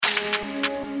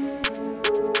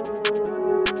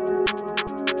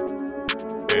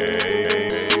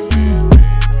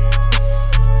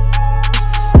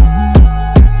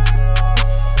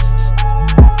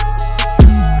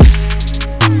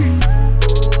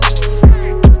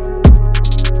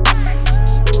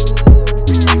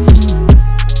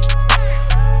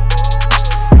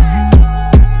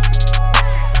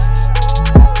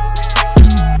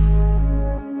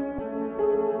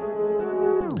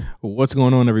What's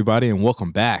going on, everybody, and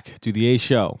welcome back to the A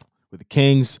Show with the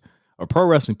Kings of Pro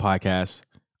Wrestling Podcast.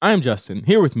 I am Justin,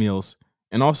 here with Meelz,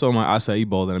 and also my acai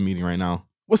bowl that I'm eating right now.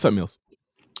 What's up, Meelz?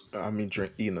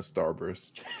 Eating a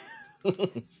Starburst.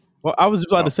 Well, I was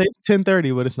about to say it's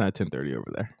 10:30, but it's not 10:30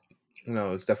 over there.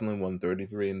 No, it's definitely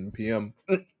 1:33 in p.m.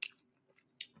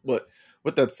 But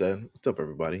with that said, what's up,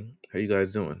 everybody? How you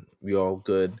guys doing? We all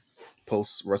good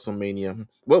post WrestleMania?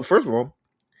 Well, first of all,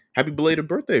 happy belated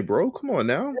birthday, bro! Come on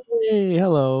now. Hey,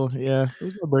 hello. Yeah, it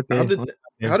was my birthday.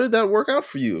 How did that work out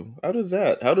for you? How does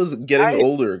getting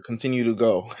older continue to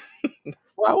go?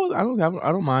 Well, I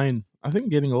don't mind. I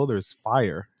think getting older is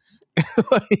fire.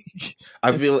 Like,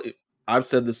 I feel like I've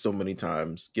said this so many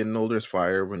times. Getting older is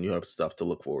fire when you have stuff to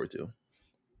look forward to.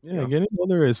 yeah, getting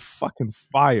older is fucking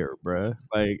fire, bruh.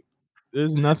 Like,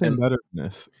 there's nothing better than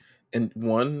this. And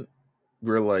one,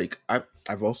 we're like,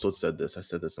 I've also said this. I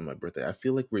said this on my birthday. I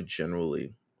feel like we're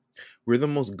the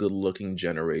most good looking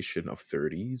generation of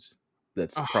 30s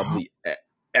that's probably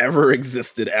ever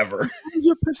existed ever.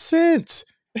 100%.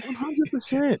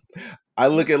 100%. I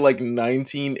look at like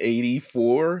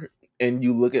 1984, and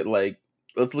you look at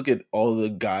let's look at all the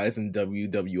guys in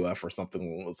WWF or something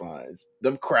along those lines.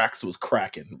 Them cracks was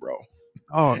cracking, bro.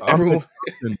 Oh, everyone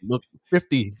look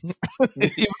 50.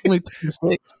 He was only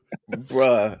 26.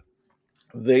 Bruh.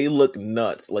 They look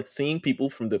nuts. Like seeing people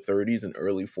from the 30s and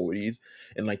early 40s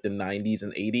and like the 90s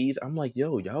and 80s, I'm like,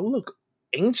 yo, y'all look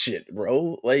ancient,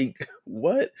 bro. Like,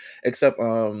 what? Except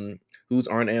who's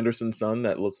Arn Anderson's son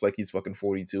that looks like he's fucking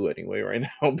 42 anyway right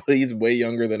now, but he's way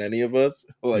younger than any of us.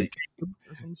 Like,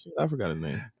 or some shit. I forgot his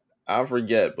name. I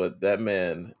forget, but that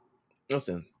man,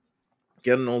 listen,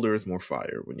 getting older is more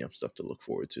fire when you have stuff to look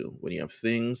forward to, when you have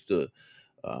things to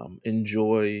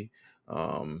enjoy,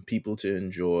 people to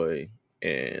enjoy,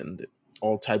 and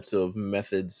all types of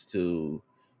methods to,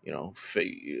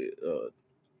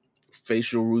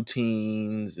 facial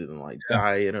routines and like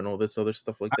diet and all this other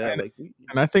stuff like that.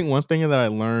 And I think one thing that I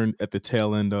learned at the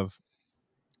tail end of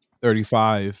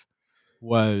 35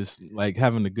 was like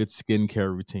having a good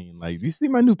skincare routine. Like, do you see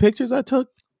my new pictures I took?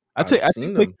 I take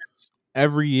pictures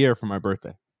every year for my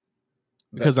birthday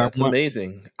because that's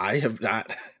amazing. I have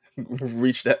not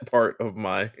reached that part of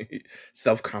my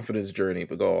self-confidence journey,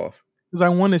 but go off. Because I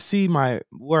want to see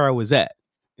where I was at.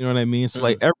 You know what I mean? So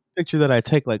like every picture that I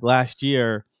take, like last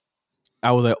year,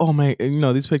 I was like, oh man,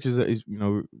 these pictures that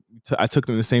I took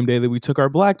them the same day that we took our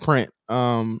black print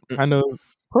kind of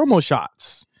promo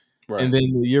shots. Right. And then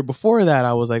the year before that,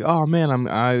 I was like, oh man,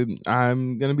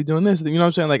 I'm gonna be doing this. You know what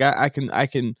I'm saying? Like I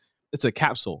can. It's a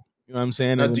capsule. You know what I'm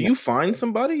saying? Now, do you find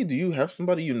somebody? Do you have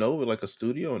somebody with like a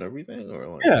studio and everything, or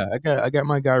like? Yeah, I got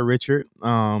my guy Richard.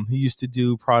 He used to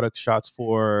do product shots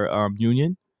for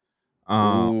Union.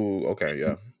 Ooh, okay,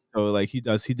 yeah. So like he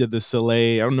did the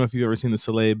Soleil. I don't know if you've ever seen the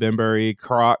Soleil Benbury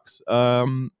Crocs,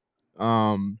 the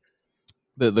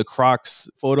Crocs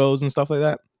photos and stuff like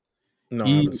that. No, I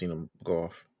haven't seen him go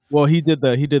off. Well, he did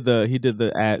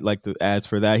the ad, like the ads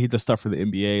for that. He does stuff for the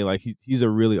NBA. Like he's a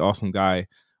really awesome guy.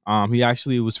 He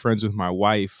actually was friends with my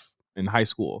wife in high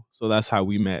school, so that's how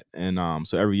we met. And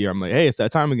so every year I'm like, hey, it's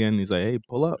that time again. And he's like, hey,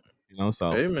 pull up.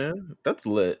 So hey man, that's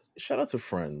lit. Shout out to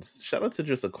friends. Shout out to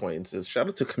just acquaintances. Shout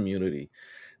out to community.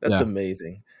 That's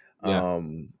amazing. Yeah,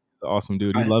 awesome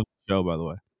dude. He loves the show, by the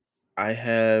way. I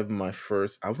have my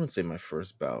first. I wouldn't say my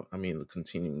first bout. I mean, the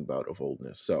continuing bout of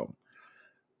oldness. So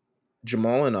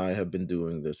Jamal and I have been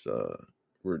doing this.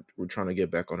 We're trying to get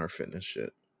back on our fitness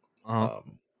shit.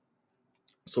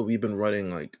 So we've been running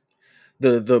like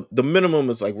the minimum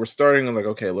is like we're starting like,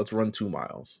 okay, let's run 2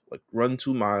 miles. Like run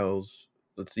 2 miles.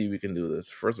 Let's see if we can do this.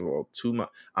 First of all, 2 miles.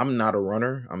 I'm not a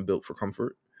runner. I'm built for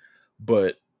comfort.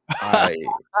 But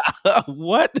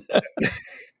what?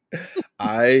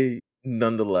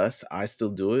 Nonetheless, I still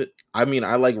do it. I mean,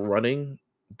 I like running,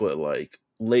 but like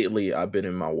lately I've been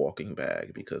in my walking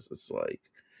bag because it's like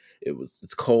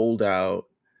it's cold out.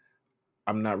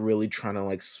 I'm not really trying to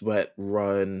like sweat,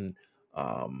 run.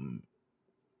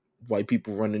 White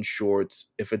people run in shorts.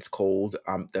 If it's cold,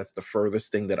 that's the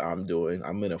furthest thing that I'm doing.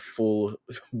 I'm in a full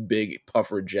big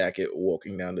puffer jacket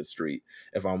walking down the street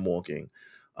if I'm walking.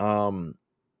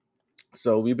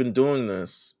 So we've been doing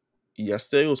this.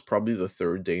 Yesterday was probably the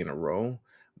 3rd day in a row.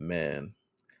 Man,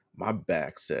 my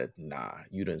back said, nah,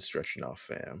 you didn't stretch enough,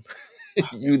 fam.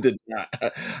 You did not.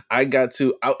 I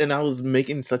was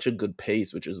making such a good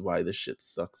pace, which is why this shit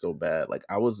sucks so bad. Like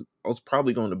I was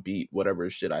probably going to beat whatever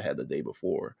shit I had the day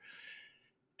before.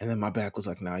 And then my back was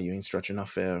like, nah, you ain't stretching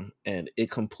enough, fam. And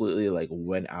it completely like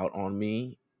went out on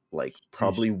me. like Yeesh.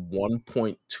 probably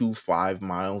 1.25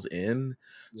 miles in.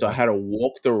 So I Yeah. had to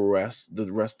walk the rest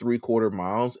 3/4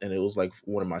 miles, and it was like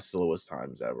one of my slowest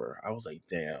times ever. I was like,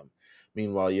 damn.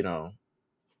 Meanwhile,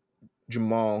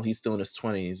 Jamal, he's still in his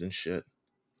 20s and shit.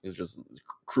 He's just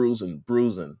cruising,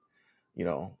 bruising,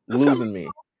 That's got losing me.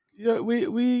 Yeah,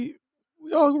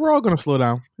 we're all gonna slow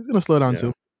down. He's gonna slow down Yeah.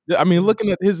 too. Yeah, I mean,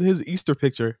 looking at his Easter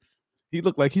picture, he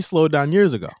looked like he slowed down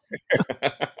years ago.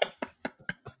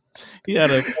 He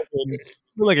had a fucking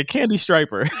looked like a candy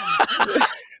striper.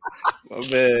 My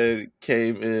man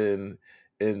came in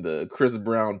the Chris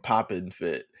Brown poppin'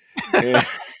 fit. And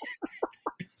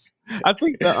I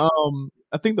think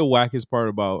the wackest part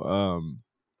about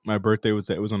my birthday was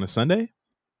that it was on a Sunday,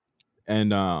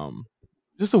 and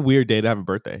just a weird day to have a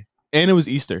birthday, and it was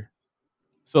Easter.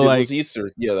 So it like, was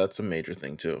Easter. Yeah, that's a major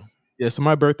thing too. yeah, so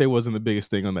my birthday wasn't the biggest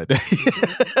thing on that day.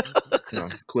 No,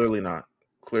 clearly not.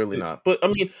 Clearly not. But I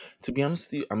mean, to be honest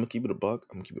with you, I'm gonna keep it a buck.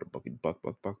 I'm gonna keep it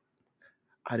a buck.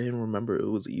 I didn't remember it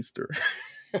was Easter.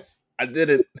 I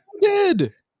didn't. Who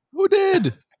did? Who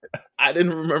did? I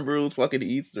didn't remember it was fucking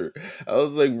Easter. I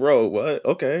was like, bro, what?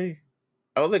 Okay.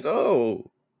 I was like,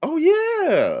 oh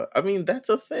yeah. I mean, that's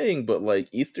a thing, but like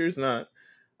Easter's not.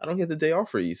 I don't get the day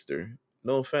off for Easter.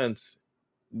 No offense,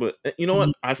 but you know what?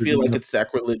 I feel like it's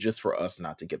sacrilegious for us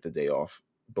not to get the day off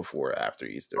before or after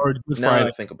Easter. Or Good Now that Friday.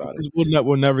 I think about it, Because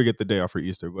we'll never get the day off for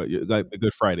Easter, but like the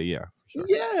Good Friday, yeah, sure.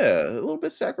 yeah, a little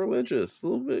bit sacrilegious, a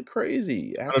little bit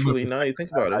crazy. I don't know if Actually, it's now you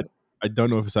think about it, I don't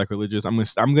know if it's sacrilegious. I'm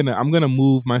gonna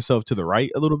move myself to the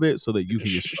right a little bit so that you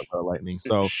can get struck by lightning.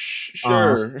 So, uh,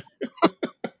 sure.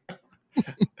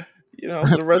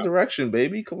 It's the resurrection,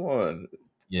 baby. Come on.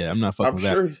 yeah, I'm not fucking I'm with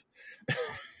that. sure.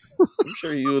 I'm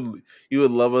sure you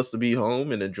would love us to be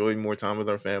home and enjoy more time with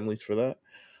our families for that.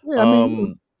 Yeah, I mean,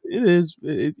 Um, it is.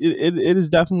 It is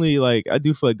definitely like I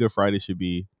do feel like Good Friday should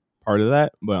be part of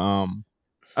that, but I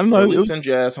don't or know. at It least was send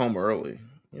your ass home early.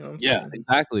 You know what I'm Yeah, saying?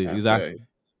 exactly. Halfway.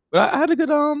 But I had a good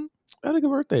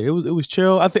birthday. It was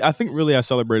chill. I think really I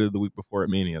celebrated the week before at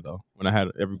Mania though, when I had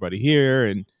everybody here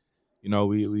and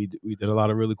we did a lot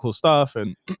of really cool stuff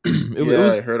and it Yeah,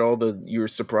 was I heard all your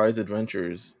surprise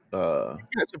adventures.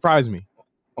 it surprised me.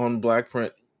 On Black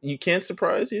Print, you can't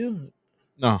surprise you,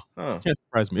 No, huh? can't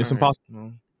surprise me. All It's right. impossible.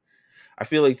 Well, I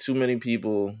feel like too many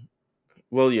people.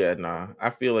 Well, yeah, nah. I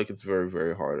feel like it's very,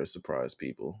 very hard to surprise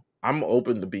people. I'm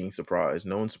open to being surprised.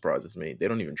 No one surprises me. They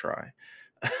don't even try.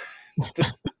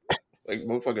 Like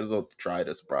motherfuckers don't try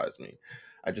to surprise me.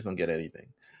 I just don't get anything.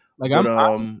 Like But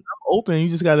I'm open. You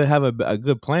just got to have a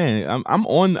good plan. I'm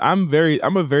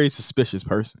a very suspicious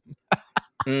person.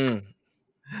 mm,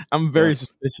 I'm very yes.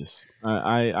 suspicious.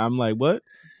 I'm like, what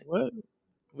are you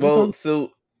Well, talking?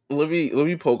 so let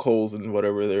me poke holes in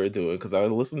whatever they were doing because I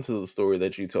listened to the story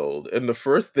that you told, and the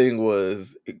first thing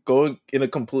was going in a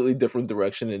completely different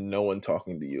direction and no one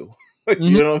talking to you. Mm-hmm,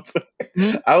 You know what I'm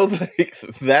mm-hmm. saying? I was like,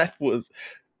 that was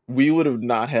we would have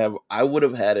not have. I would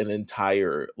have had an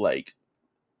entire like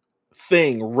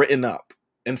thing written up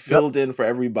and Yep, filled in for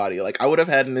everybody. Like I would have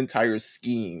had an entire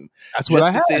scheme that's what I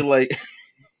just to had. say like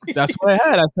That's what I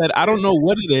had. I said, I don't know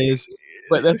what it is,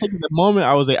 but I think in the moment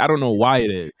I was like, I don't know why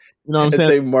it is. You know what I'm and saying?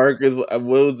 say Mark is what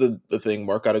was the thing?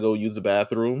 Mark got to go use the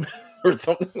bathroom or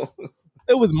something.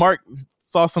 It was Mark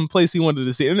saw some place he wanted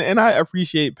to see, and I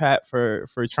appreciate Pat for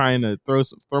trying to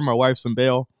throw my wife some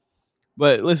bail.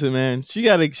 But listen, man, she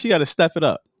gotta step it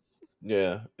up.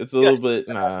 Yeah, it's a She gotta little step bit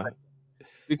it up nah.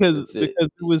 because It's it.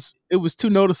 it was too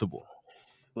noticeable.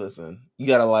 Listen, you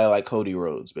gotta lie like Cody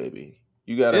Rhodes, baby.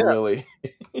 You gotta Yeah, really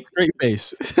straight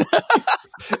face,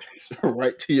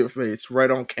 right to your face, right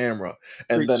on camera,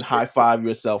 and straight, then straight. high five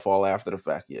yourself all after the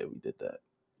fact. Yeah, we did that.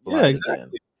 Yeah, Blind again.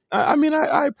 exactly. I mean,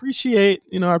 I appreciate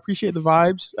I appreciate the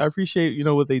vibes. I appreciate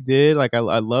what they did. Like I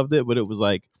loved it, but it was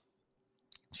like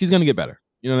she's gonna get better.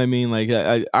 You know what I mean? Like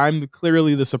I'm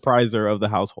clearly the surpriser of the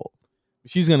household.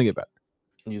 She's gonna get better.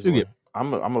 She'll Easily. get.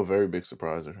 I'm a very big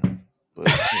surpriser, but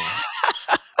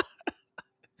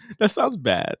That sounds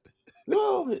bad.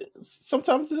 well,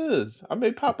 sometimes it is. I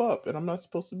may pop up and I'm not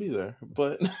supposed to be there,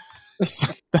 but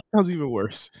That sounds even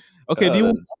worse. Okay, do you uh,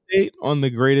 want to update on the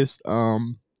greatest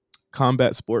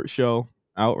combat sports show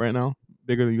out right now?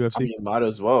 Bigger than I UFC? mean, might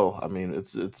as well. I mean,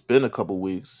 it's been a couple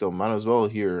weeks, so might as well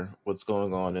hear what's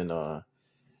going on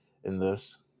in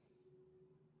this.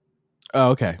 Oh,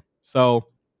 okay. So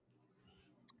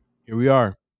here we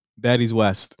are. Baddies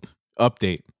West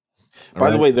update. All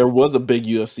By the right. way, there was a big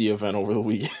UFC event over the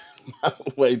weekend. By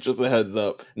the way, just a heads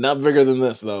up. Not bigger than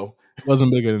this though.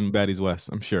 Wasn't bigger than Baddies West,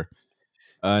 I'm sure.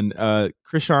 And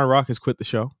Christian Rock has quit the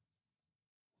show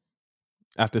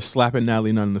after slapping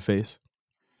Natalie Nunn in the face.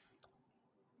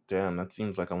 Damn, that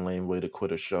seems like a lame way to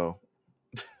quit a show.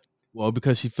 Well,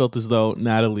 because she felt as though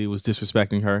Natalie was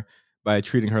disrespecting her by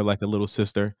treating her like a little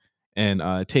sister and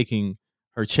taking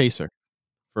her chaser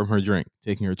from her drink,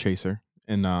 taking her chaser,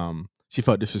 and she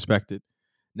felt disrespected.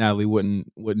 Natalie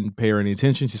wouldn't pay her any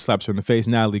attention. She slaps her in the face.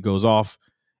 Natalie goes off,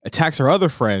 attacks her other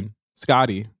friend,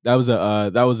 Scotty. That was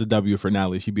a W for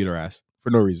Natalie. She beat her ass for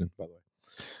no reason, by the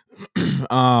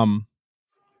way.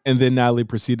 And then Natalie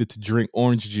proceeded to drink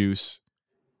orange juice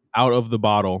out of the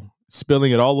bottle,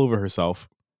 spilling it all over herself.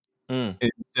 And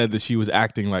said that she was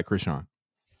acting like Krishan.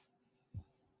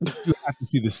 You have to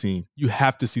see the scene. You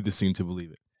have to see the scene to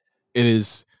believe it.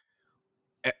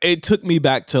 It took me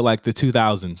back to like the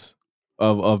 2000s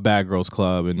of Bad Girls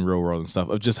Club and Real World and stuff,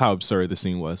 of just how absurd the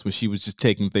scene was when she was just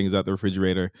taking things out the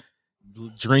refrigerator,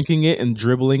 drinking it and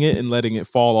dribbling it and letting it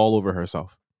fall all over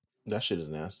herself. That shit is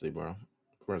nasty, bro.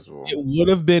 First of all, it would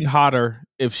have been hotter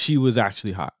if she was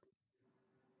actually hot.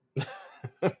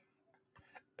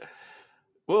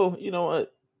 Well, you know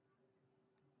what?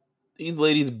 These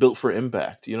ladies built for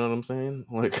impact. You know what I'm saying?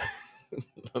 Like,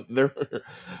 they're,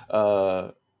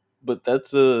 but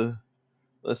that's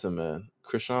listen, man.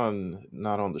 Krishan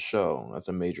not on the show. That's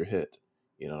a major hit.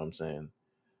 You know what I'm saying?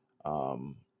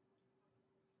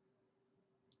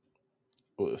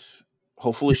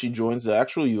 Hopefully she joins the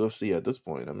actual UFC at this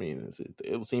point. I mean,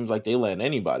 it seems like they let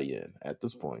anybody in at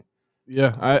this point.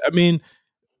 Yeah, I mean,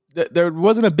 there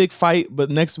wasn't a big fight, but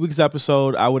next week's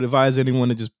episode, I would advise anyone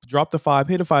to just drop the 5,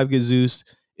 pay the 5, get Zeus.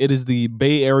 It is the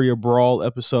Bay Area Brawl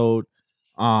episode.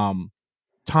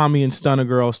 Tommy and Stunner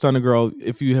Girl. Stunner Girl,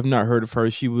 if you have not heard of her,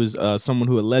 she was someone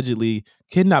who allegedly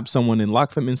kidnapped someone and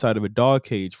locked them inside of a dog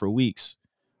cage for weeks.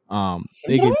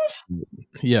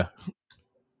 Yeah.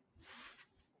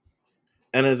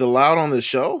 And is allowed on the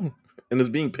show and is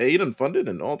being paid and funded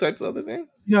and all types of other things.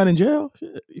 You're not in jail.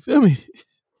 Shit, you feel me?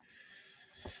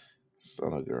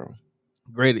 Stunner Girl.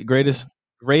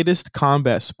 Greatest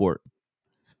combat sport.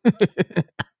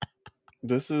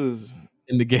 This is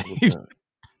in the game.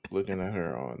 Looking at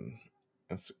her on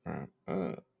Instagram.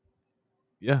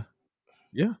 Yeah.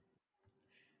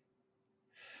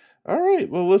 All right.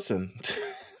 Well, listen.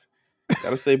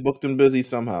 Gotta stay booked and busy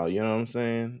somehow. You know what I'm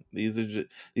saying? These are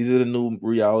the new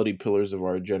reality pillars of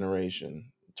our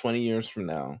generation. 20 years from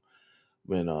now,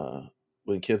 when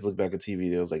kids look back at TV,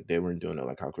 they was like they weren't doing it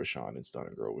like how Krishan and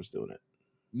Stunner Girl was doing it.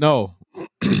 No,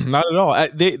 not at all.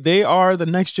 They are the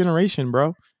next generation,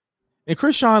 bro. And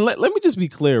Krishan, let me just be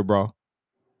clear, bro.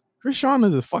 Krishan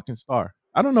is a fucking star.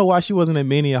 I don't know why she wasn't in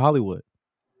Mania Hollywood.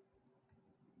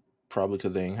 Probably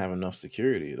because they ain't have enough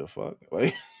security. The fuck,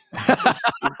 like,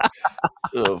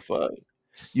 the fuck.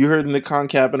 You heard Nick Khan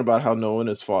capping about how no one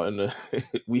has fought in the.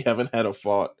 We haven't had a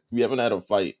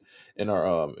fight in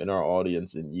our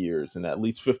audience in years, in at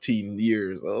least 15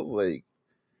 years. I was like,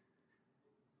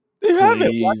 they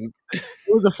haven't. It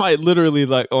was a fight literally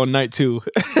like on night 2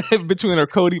 between a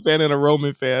Cody fan and a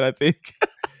Roman fan, I think.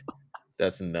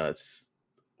 That's nuts.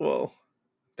 Well,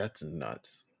 that's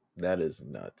nuts. That is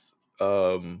nuts.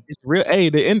 It's real. Hey,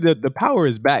 the power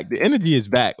is back. The energy is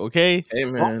back. Okay. Hey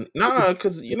man, nah,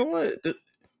 because you know what?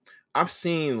 I've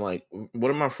seen like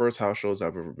one of my first house shows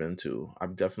I've ever been to.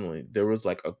 There was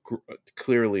like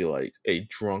clearly like a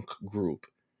drunk group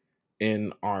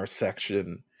in our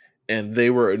section, and they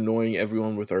were annoying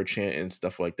everyone with our chant and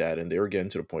stuff like that. And they were getting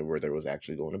to the point where there was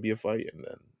actually going to be a fight, and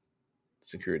then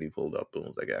security pulled up and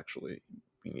was like, "Actually,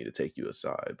 we need to take you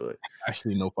aside." But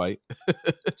actually, no fight.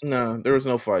 No, there was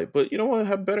no fight. But you know what?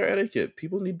 Have better etiquette.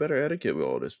 People need better etiquette with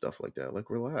all this stuff like that. Like,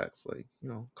 relax. Like,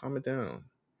 calm it down.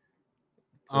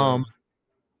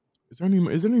 Is there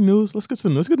any news? Let's get to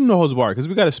No Holds Barred, because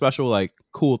we got a special like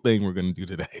cool thing we're gonna do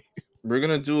today. We're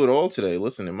gonna do it all today.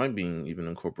 Listen, it might be even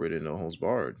incorporated in No Holds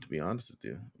Barred. To be honest with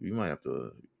you, you might have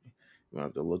to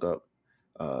look up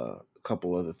a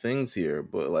couple other things here.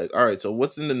 But like, all right. So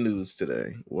what's in the news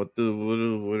today? What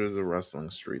is the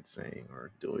wrestling street saying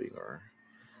or doing or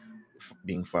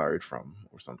being fired from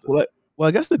or something? Well,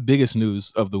 I guess the biggest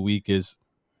news of the week is,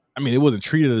 I mean, it wasn't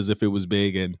treated as if it was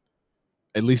big, and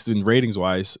at least in ratings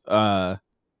wise, and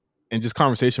just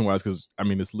conversation wise, because I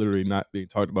mean, it's literally not being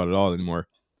talked about at all anymore.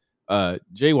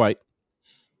 Jay White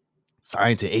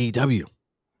signed to AEW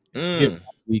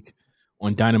week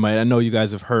on Dynamite. I know you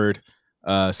guys have heard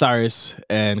Cyrus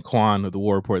and Quan of the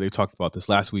War Report. They talked about this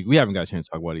last week. We haven't got a chance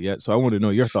to talk about it yet, so I want to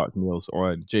know your thoughts, Meelz,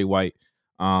 on Jay White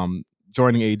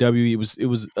joining AEW. It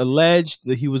was alleged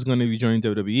that he was going to be joining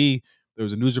WWE. There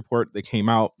was a news report that came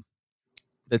out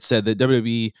that said that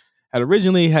WWE had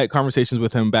originally had conversations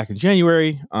with him back in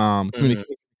January.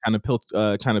 Communication kind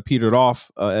of petered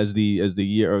off as the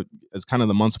year, as kind of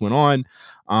the months went on,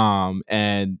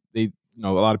 and they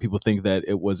a lot of people think that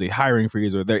it was a hiring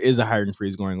freeze, or there is a hiring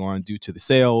freeze going on due to the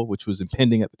sale, which was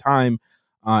impending at the time.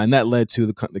 And that led to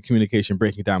the communication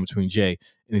breaking down between Jay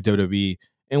and the WWE,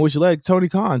 and which led Tony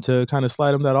Khan to kind of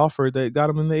slide him that offer that got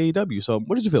him in the AEW. So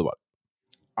what did you feel about it?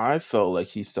 I felt like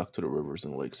he stuck to the rivers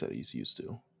and lakes that he's used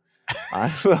to. I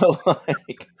felt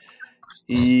like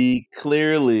he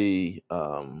clearly,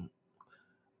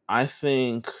 I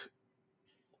think,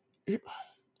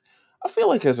 I feel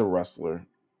like as a wrestler,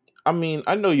 I mean,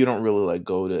 I know you don't really like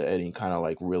go to any kind of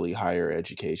like really higher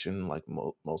education like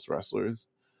most wrestlers,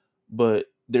 but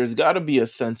there's got to be a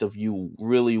sense of you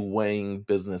really weighing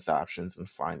business options and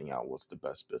finding out what's the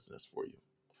best business for you.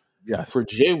 Yes. For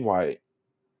Jay White,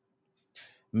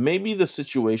 maybe the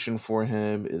situation for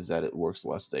him is that it works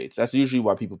less states. That's usually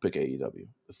why people pick AEW.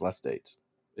 It's less states.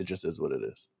 It just is what it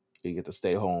is. You get to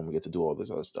stay home, you get to do all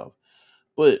this other stuff.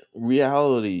 But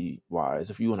reality wise,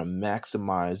 if you want to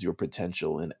maximize your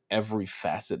potential in every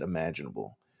facet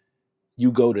imaginable,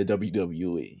 you go to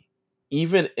WWE.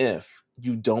 Even if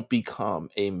you don't become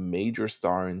a major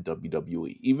star in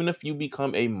WWE, even if you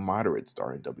become a moderate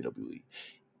star in WWE,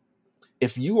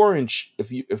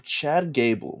 if Chad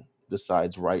Gable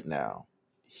decides right now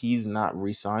he's not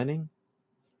re-signing,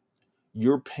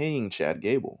 you're paying Chad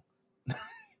Gable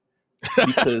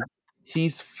because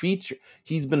he's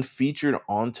been featured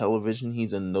on television.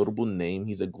 He's a notable name.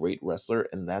 He's a great wrestler,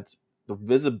 and that's the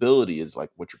visibility is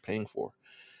like what you're paying for.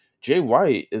 Jay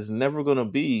White is never going to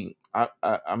be.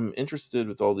 I'm interested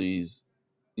with all these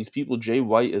people. Jay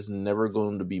White is never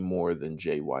going to be more than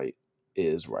Jay White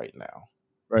is right now.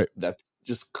 Right. That's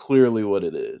just clearly what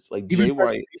it is. Like Jay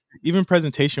White, even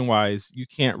presentation wise, he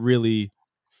can't really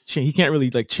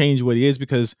like change what he is,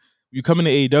 because you come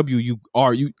into AEW,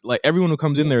 you like everyone who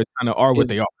comes in there kind of are what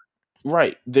they are.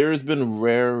 Right. There's been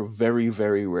very,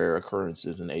 very rare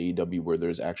occurrences in AEW where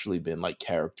there's actually been like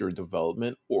character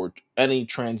development or any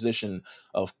transition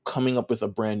of coming up with a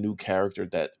brand new character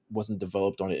that wasn't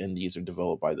developed on the indies or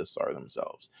developed by the star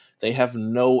themselves. They have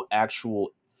no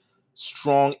actual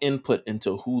strong input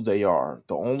into who they are.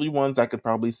 The only ones I could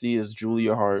probably see is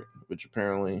Julia Hart, which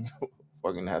apparently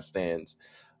fucking has stands.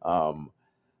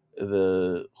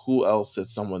 The who else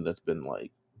is someone that's been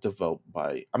like developed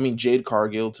by, I mean, Jade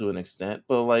Cargill to an extent,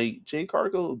 but like Jade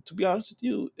Cargill, to be honest with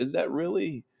you, is that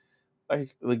really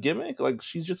like the gimmick? Like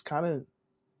she's just kind of,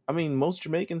 I mean, most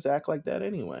Jamaicans act like that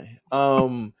anyway.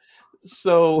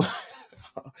 So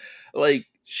like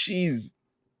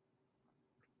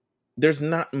there's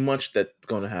not much that's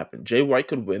going to happen. Jay White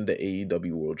could win the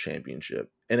AEW World Championship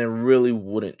and it really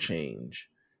wouldn't change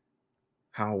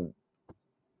how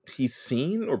he's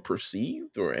seen or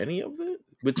perceived or any of it,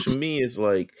 which to me is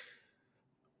like,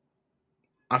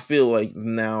 I feel like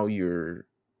now we're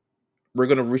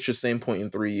gonna reach the same point in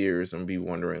 3 years and be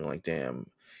wondering like, damn,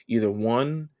 either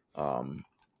one,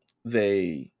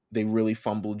 they really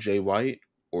fumbled Jay White,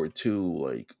 or two,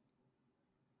 like,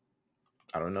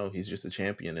 I don't know, he's just a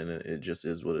champion and it just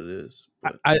is what it is.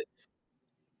 But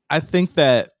I think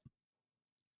that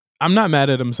I'm not mad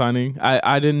at him signing.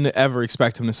 I didn't ever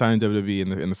expect him to sign WWE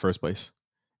in the first place.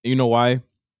 You know why?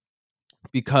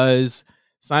 Because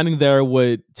signing there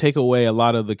would take away a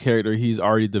lot of the character he's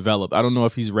already developed. I don't know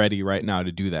if he's ready right now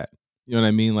to do that. You know what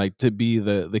I mean? Like to be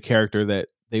the character that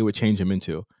they would change him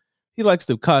into. He likes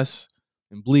to cuss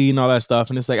and bleed and all that stuff.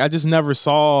 And it's like I just never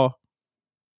saw,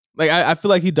 like I feel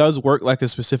like he does work like a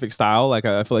specific style. Like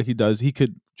I feel like he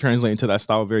could translate into that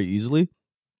style very easily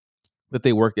that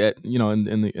they work at, in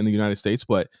the United States.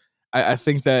 But I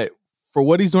think that for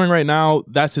what he's doing right now,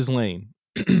 that's his lane.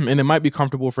 And it might be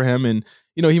comfortable for him. And,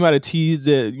 he might have teased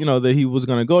that, that he was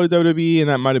going to go to WWE and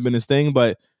that might have been his thing.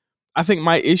 But I think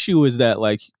my issue is that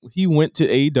like he went to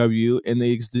AEW and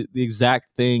the exact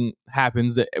thing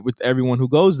happens that with everyone who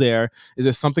goes there is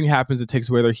that something happens that takes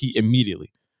away their heat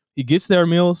immediately. He gets there,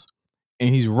 Meelz, and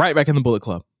he's right back in the Bullet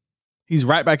Club. He's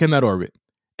right back in that orbit.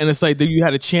 And it's like that you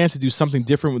had a chance to do something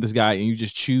different with this guy and you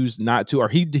just choose not to, or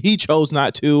he chose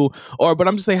not to, but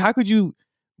I'm just saying, how could you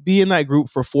be in that group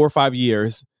for 4 or 5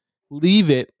 years, leave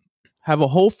it, have a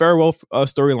whole farewell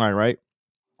storyline, right?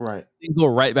 right. And go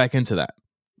right back into that.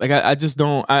 Like I just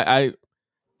don't.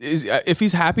 If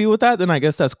he's happy with that, then I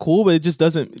guess that's cool. But it just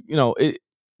doesn't. It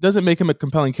doesn't make him a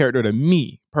compelling character to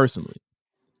me personally.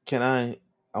 I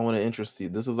want to interest you.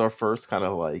 This is our first kind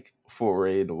of like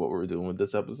foray into what we're doing with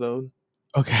this episode.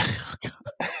 Okay.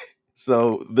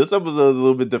 So this episode is a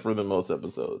little bit different than most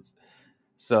episodes.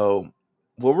 So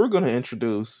what we're going to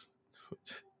introduce,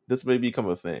 this may become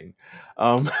a thing.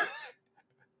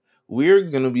 We're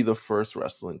going to be the first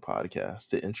wrestling podcast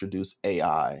to introduce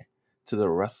AI to the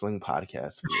wrestling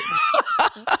podcast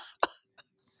field.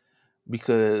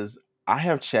 Because I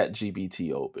have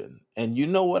ChatGPT open, and you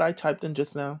know what I typed in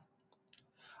just now?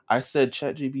 I said,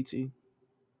 ChatGPT,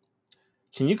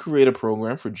 can you create a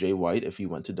program for Jay White if he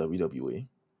went to WWE?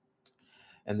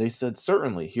 And they said,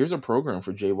 certainly, here's a program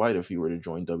for Jay White if he were to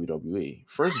join WWE.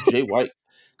 First, Jay White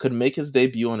could make his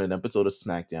debut on an episode of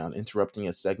SmackDown, interrupting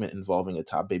a segment involving a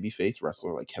top babyface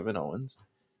wrestler like Kevin Owens.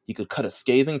 He could cut a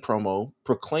scathing promo,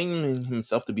 proclaiming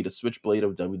himself to be the switchblade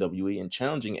of WWE and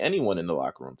challenging anyone in the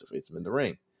locker room to face him in the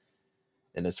ring.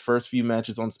 In his first few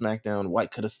matches on SmackDown,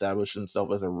 White could establish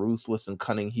himself as a ruthless and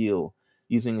cunning heel,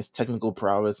 using his technical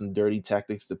prowess and dirty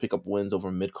tactics to pick up wins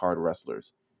over mid-card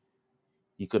wrestlers.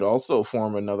 He could also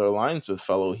form another alliance with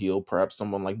fellow heel, perhaps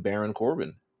someone like Baron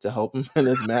Corbin, to help him in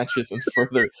his matches and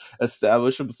further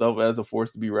establish himself as a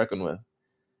force to be reckoned with.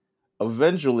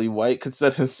 Eventually, White could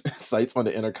set his sights on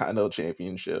the Intercontinental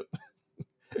Championship.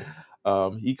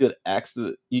 He could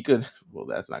well,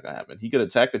 that's not gonna happen. He could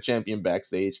attack the champion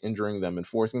backstage, injuring them and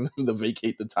forcing them to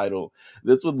vacate the title.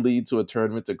 This would lead to a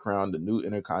tournament to crown the new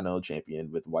Intercontinental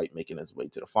Champion, with White making his way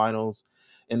to the finals.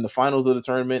 In the finals of the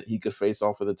tournament, he could face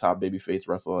off with a top babyface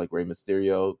wrestler like Rey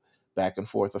Mysterio. Back and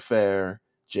forth affair.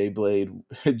 Jay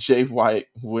White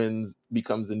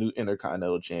becomes the new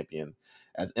Intercontinental Champion.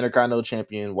 As Intercontinental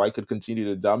Champion, White could continue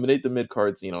to dominate the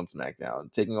mid-card scene on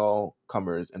SmackDown, taking all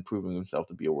comers and proving himself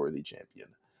to be a worthy champion.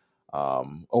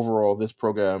 Overall, this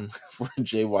program for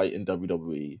Jay White in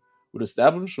WWE would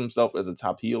establish himself as a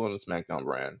top heel on the SmackDown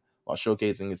brand while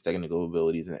showcasing his technical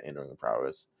abilities and in-ring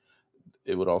prowess.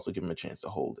 It would also give him a chance to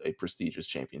hold a prestigious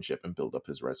championship and build up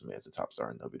his resume as a top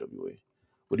star in WWE.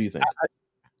 What do you think?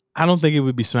 I don't think it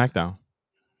would be SmackDown.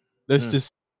 There's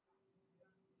just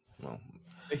Well,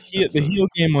 the heel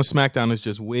game on SmackDown is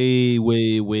just way,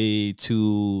 way, way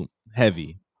too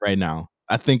heavy right now.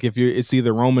 I think it's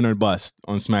either Roman or bust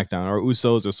on SmackDown, or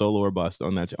Usos or Solo or bust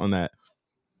on that.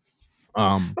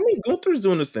 I mean, Gunther's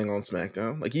doing his thing on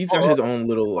SmackDown. Like, he's got his own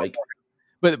little like.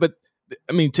 But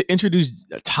I mean, to introduce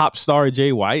a top star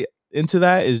Jay White into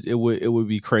that it would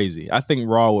be crazy. I think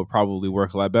Raw would probably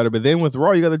work a lot better. But then with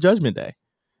Raw, you got the Judgment Day,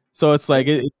 so it's like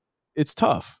it's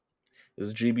tough.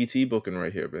 There's GBT booking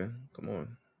right here, man. Come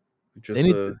on,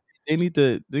 They need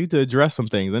to address some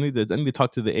things. I need to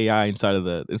talk to the AI inside of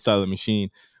the machine.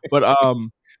 But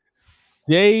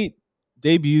Jay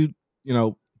debuted,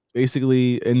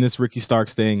 basically in this Ricky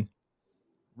Starks thing.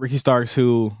 Ricky Starks,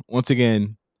 who once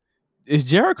again is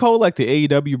Jericho like the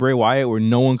AEW Bray Wyatt, where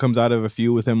no one comes out of a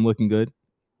feud with him looking good.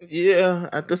 Yeah,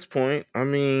 at this point, I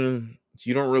mean,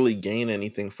 you don't really gain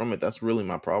anything from it. That's really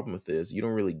my problem with this. You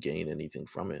don't really gain anything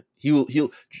from it.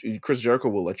 Chris Jericho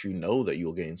will let you know that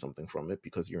you'll gain something from it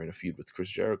because you're in a feud with Chris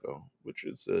Jericho, which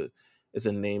is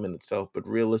a name in itself. But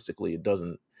realistically, it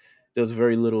doesn't. There's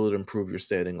very little to improve your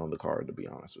standing on the card, to be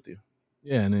honest with you.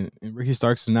 Yeah, and Ricky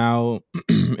Starks is now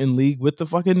in league with the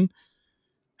fucking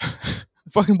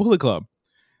Bullet Club,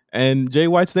 and Jay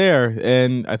White's there,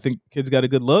 and I think kid's got a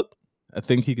good look. I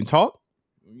think he can talk.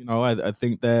 I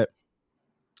think that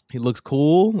he looks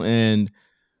cool, and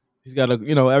he's got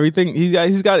everything.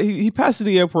 He passes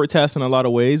the airport test in a lot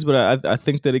of ways, but I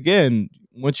think that again,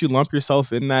 once you lump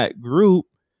yourself in that group,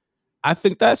 I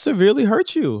think that severely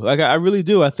hurts you. Like I really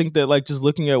do. I think that like just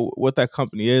looking at what that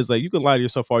company is, like you can lie to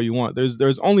yourself all you want.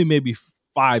 There's only maybe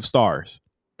 5 stars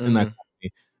in that company.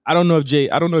 I don't know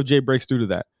if Jay breaks through to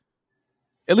that.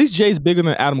 At least Jay's bigger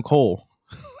than Adam Cole.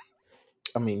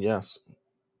 I mean, yes.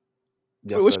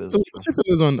 Yes, what's your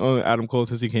feelings on Adam Cole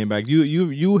since he came back?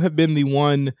 You have been the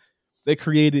one that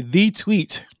created the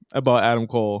tweet about Adam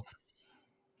Cole.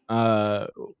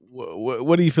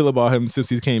 What do you feel about him since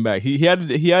he came back? He had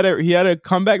a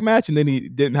comeback match, and then he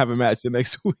didn't have a match the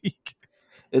next week.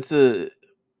 It's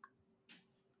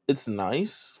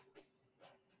nice.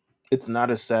 It's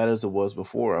not as sad as it was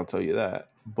before, I'll tell you that.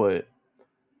 But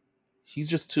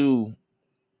he's too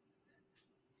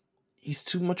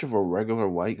much of a regular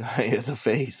white guy as a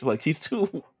face. Like he's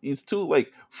too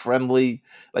like friendly.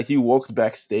 Like he walks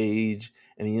backstage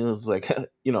and he was like,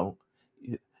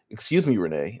 excuse me,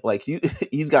 Renee. Like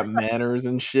he's got manners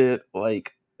and shit.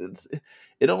 Like it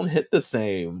don't hit the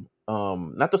same.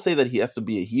 Not to say that he has to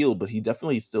be a heel, but he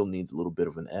definitely still needs a little bit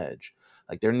of an edge.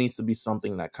 Like there needs to be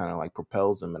something that kind of like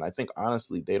propels him. And I think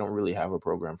honestly, they don't really have a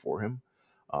program for him.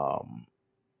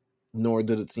 Nor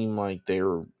did it seem like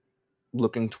they're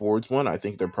looking towards one. I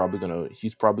think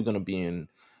he's probably gonna be in,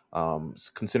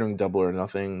 considering Double or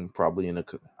Nothing, probably in I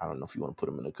don't know if you want to put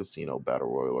him in a casino battle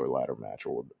royal or ladder match,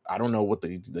 or I don't know what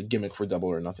the gimmick for Double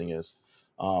or Nothing is.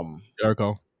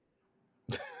 Jericho.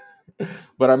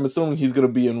 But I'm assuming he's gonna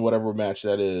be in whatever match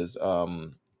that is.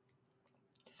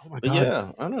 Oh my but god!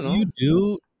 yeah, I don't know.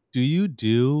 Do you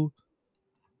do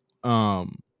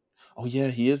Oh yeah,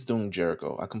 he is doing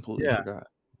Jericho. I completely Yeah, forgot.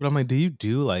 but I'm like, do you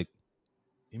do like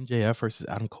MJF versus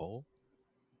Adam Cole?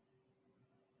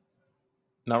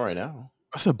 Not right now.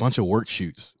 That's a bunch of work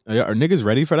shoots. Are niggas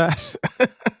ready for that?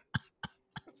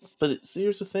 But see,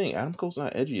 here's the thing: Adam Cole's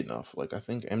not edgy enough. Like I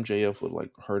think MJF would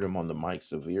like hurt him on the mic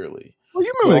severely. Well,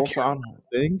 you But remember the also,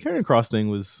 I'm Karrion Cross thing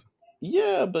was.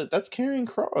 yeah, but that's carrying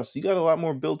Cross. You got a lot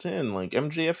more built in. Like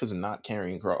MJF is not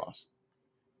carrying Cross.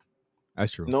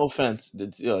 That's true. No offense,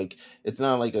 it's like it's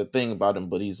not like a thing about him,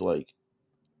 but he's like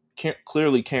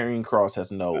clearly carrying Cross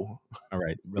has no All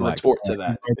right, relax. retort All to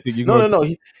right, that. you No, going? no,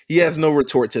 no. He has no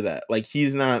retort to that. Like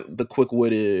he's not the quick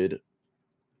witted,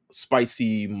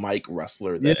 spicy mic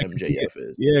wrestler Yeah, that MJF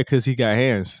is. yeah, because he got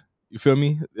hands. You feel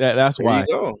me? That's There you why.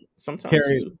 go. Sometimes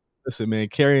Carrying, you. listen, man,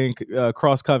 carrying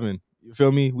Cross Coven. You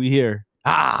feel me? We here.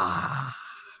 Ah.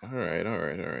 All right, all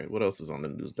right, all right. What else is on the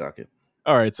news docket?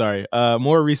 All right, sorry.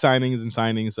 More re-signings and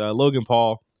signings. Logan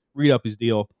Paul re-up his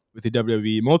deal with the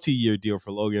WWE, multi-year deal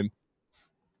for Logan.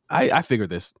 I figured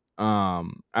this.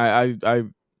 I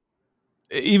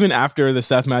even after the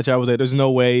Seth match, I was like, there's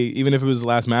no way, even if it was the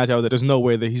last match, I was like, there's no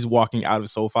way that he's walking out of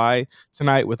SoFi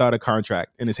tonight without a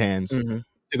contract in his hands Mm-hmm.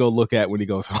 to go look at when he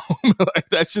goes home. Like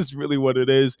that's just really what it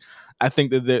is. I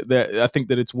think that I think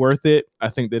that it's worth it. I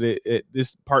think that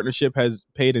this partnership has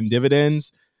paid in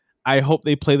dividends. I hope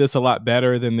they play this a lot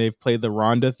better than they've played the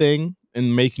Ronda thing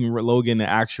and making Logan an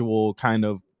actual kind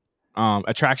of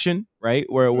attraction, right?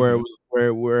 Where it Mm-hmm. was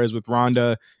whereas with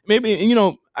Ronda, maybe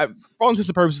for all intents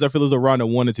and purposes, I feel as though Ronda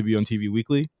wanted to be on TV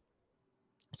weekly,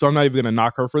 so I'm not even going to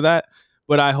knock her for that.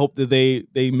 But I hope that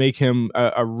they make him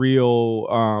a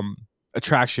real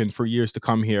attraction for years to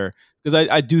come here, because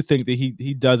I do think that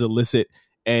he does elicit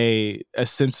a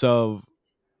sense of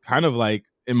kind of like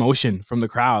emotion from the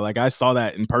crowd. Like I saw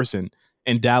that in person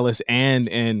in Dallas and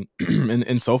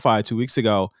in SoFi 2 weeks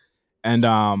ago, and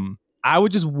I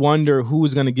would just wonder who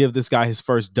was going to give this guy his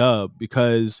first dub,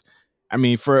 because I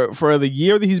mean for the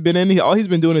year that he's been in, all he's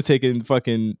been doing is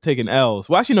taking L's.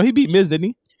 Well, actually, no, he beat Miz, didn't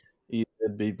he? He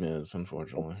did beat Miz,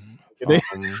 unfortunately. Did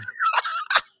he?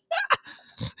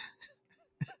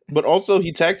 But also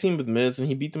he tag teamed with Miz and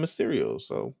he beat the Mysterio.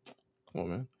 So come on,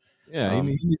 man. Yeah, he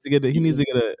needs to get He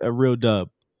can, a real dub.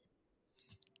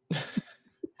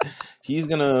 he's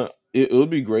gonna. It would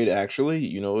be great, actually.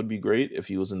 You know, it would be great if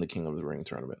he was in the King of the Ring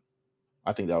tournament.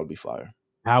 I think that would be fire.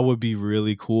 That would be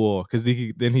really cool, because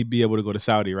then he'd be able to go to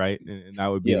Saudi, right? And that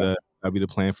would be Yeah, the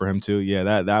plan for him too.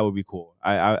 Yeah, that would be cool.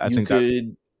 I you think that.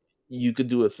 could you could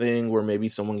do a thing where maybe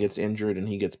someone gets injured and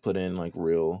he gets put in like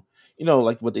real,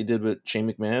 like what they did with Shane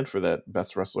McMahon for that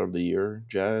Best Wrestler of the Year,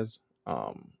 Jazz.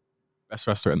 Best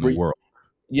wrestler in the Where world.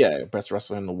 Yeah, best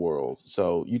wrestler in the world.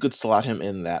 So you could slot him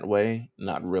in that way.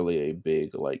 Not really a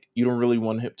big like. You don't really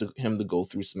want him to go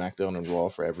through SmackDown and Raw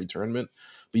for every tournament,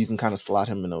 but you can kind of slot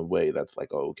him in a way that's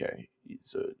like, oh, okay,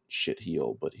 he's a shit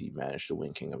heel, but he managed to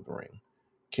win King of the Ring,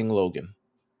 King Logan.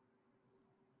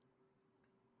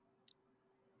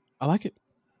 I like it.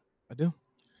 I do.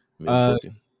 Miz Uh,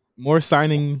 booking. more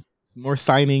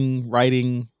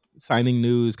writing, signing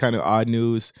news, kind of odd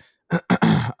news.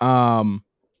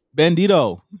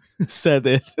 Bandito said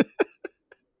that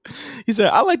he said,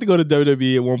 "I like to go to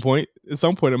WWE at one point, at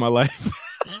some point in my life."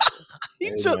 He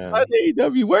Hey just signed man,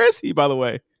 AEW. Where is he, by the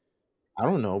way? I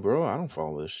don't know, bro. I don't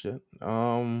follow this shit.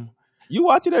 You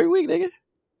watch it every week, nigga.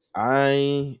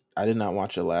 I did not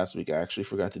watch it last week. I actually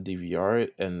forgot to DVR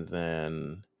it, and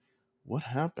then what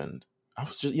happened? I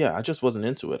just wasn't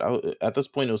into it. At this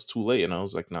point, it was too late, and I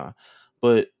was like, nah.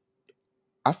 But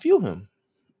I feel him.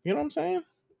 You know what I'm saying?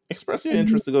 Express your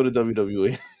interest to go to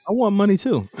WWE. I want money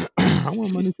too. I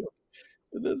want money too.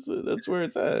 That's where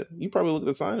it's at. You probably look at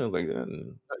the sign and was like,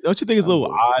 that. Don't you think it's a I'm little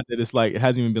good. odd that it's like it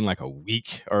hasn't even been like a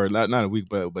week, or not a week,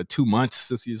 but 2 months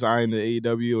since he signed the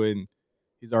AEW, and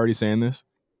he's already saying this?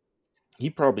 He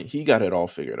got it all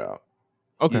figured out.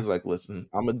 Okay, He's like, listen,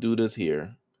 I'm gonna do this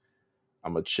here.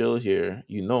 I'm gonna chill here.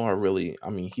 I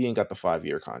mean, he ain't got the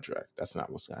 5-year contract. That's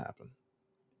not what's gonna happen.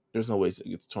 There's no way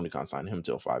it's Tony Khan signed him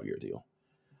to a 5-year deal.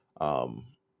 Um,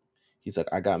 he's like,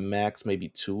 I got max maybe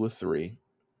 2 or 3.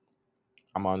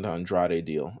 I'm on the Andrade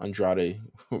deal. Andrade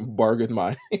bargained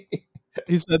my.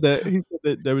 he said that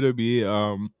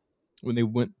WWE, when they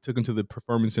took him to the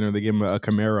performance center, they gave him a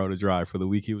Camaro to drive for the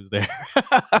week he was there.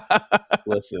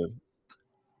 Listen,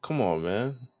 come on,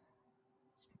 man.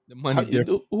 The money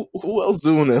difference. Who else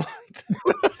doing it?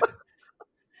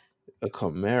 A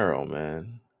Camaro,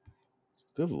 man.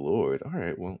 Good lord. All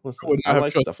right. Well, I listen. would I not have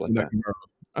like trusted stuff like in that that. Camaro.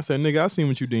 I said, nigga, I seen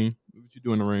what you do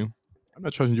in the ring. I'm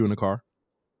not trusting you in the car.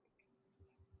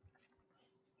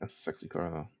 That's a sexy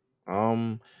car, though.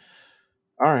 All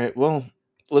right. Well,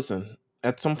 listen.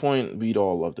 At some point, we'd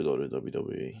all love to go to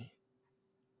WWE.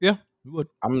 Yeah, we would.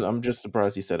 I'm just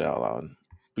surprised he said it out loud.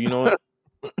 But you know what?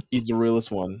 He's the realest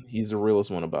one. He's the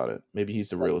realest one about it. Maybe he's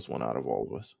the realest one out of all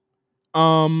of us.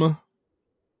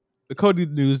 The Cody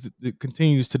news that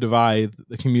continues to divide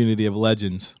the community of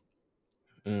legends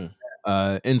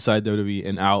inside WWE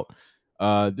and out.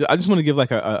 I just want to give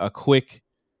like a quick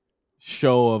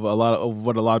show of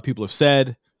what a lot of people have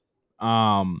said.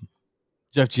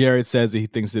 Jeff Jarrett says that he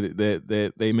thinks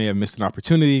that they may have missed an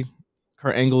opportunity.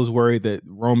 Kurt Angle is worried that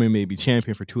Roman may be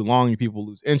champion for too long and people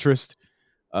lose interest.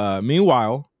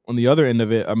 Meanwhile, on the other end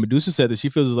of it, Medusa said that she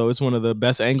feels as though it's one of the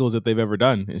best angles that they've ever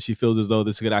done, and she feels as though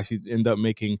this could actually end up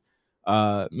making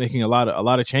a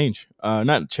lot of change.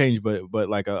 Not change, but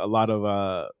like a lot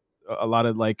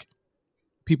of like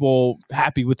people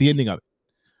happy with the ending of it.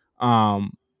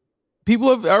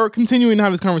 People are continuing to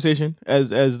have this conversation as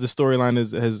the storyline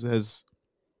has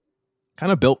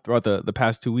kind of built throughout the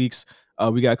past 2 weeks.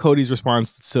 We got Cody's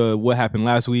response to what happened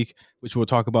last week, which we'll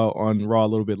talk about on Raw a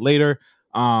little bit later.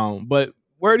 But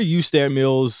where do you stand,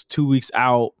 Meelz, 2 weeks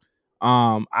out?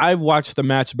 I've watched the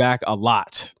match back a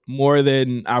lot, more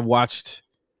than I've watched.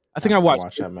 I think I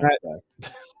watched that match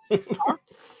back.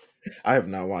 I have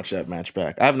not watched that match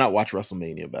back. I have not watched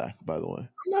WrestleMania back, by the way.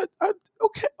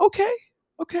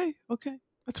 Okay.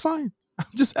 That's fine. I'm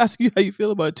just asking you how you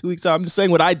feel about it 2 weeks out. I'm just saying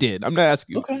what I did. I'm not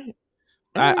asking you. Okay.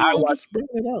 I just bring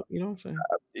it up. You know what I'm saying?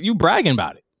 You bragging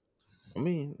about it. I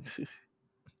mean,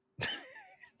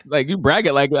 like you brag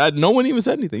it like no one even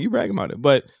said anything. You bragging about it.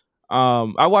 But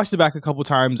I watched it back a couple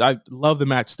times. I love the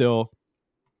match still.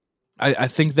 I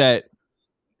think that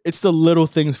it's the little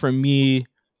things for me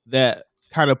that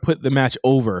kind of put the match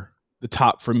over the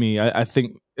top for me. I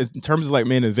think in terms of like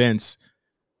main events,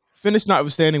 finish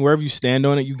notwithstanding, wherever you stand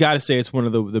on it, you got to say it's one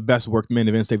of the best worked main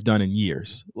events they've done in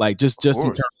years. Like just in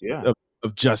terms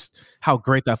of just how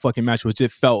great that fucking match was. It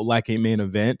felt like a main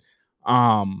event.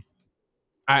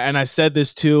 I said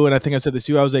this too, and I think I said this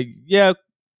too. I was like, yeah,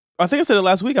 I think I said it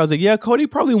last week. I was like, yeah, Cody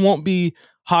probably won't be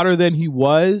hotter than he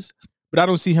was, but I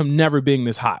don't see him never being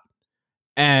this hot.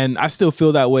 And I still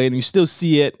feel that way, and you still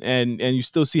see it, and you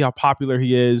still see how popular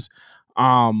he is.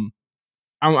 I'm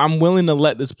willing to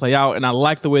let this play out, and I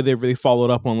like the way they really followed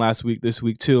up on last week, this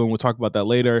week too, and we'll talk about that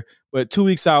later. But 2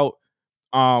 weeks out,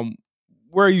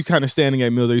 where are you kind of standing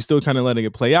at, Meelz? Are you still kind of letting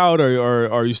it play out,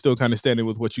 or are you still kind of standing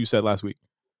with what you said last week?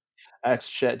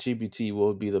 Ask ChatGPT what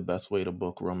would be the best way to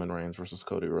book Roman Reigns versus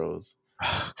Cody Rhodes.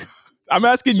 I'm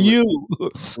asking you.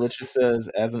 Which says,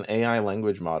 as an AI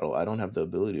language model, I don't have the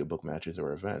ability to book matches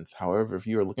or events. However, if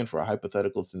you are looking for a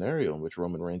hypothetical scenario in which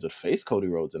Roman Reigns would face Cody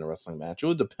Rhodes in a wrestling match, it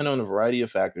would depend on a variety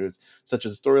of factors, such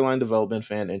as storyline development,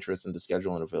 fan interest, and the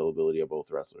schedule and availability of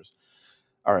both wrestlers.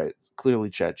 All right, clearly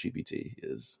ChatGPT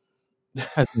is...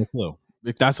 has no clue.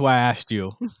 That's why I asked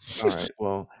you. All right,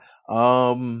 well,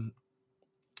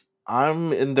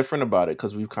 I'm indifferent about it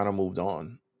because we've kind of moved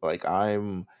on. Like I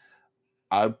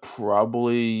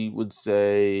probably would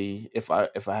say if I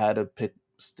had to pick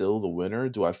still the winner,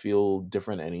 do I feel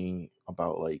different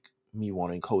about like me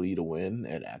wanting Cody to win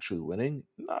and actually winning?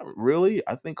 Not really.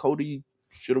 I think Cody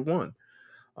should have won.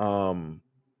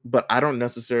 But I don't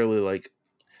necessarily like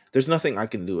there's nothing I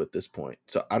can do at this point.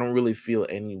 So I don't really feel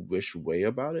any wish way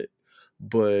about it.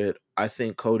 But I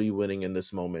think Cody winning in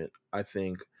this moment, I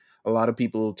think a lot of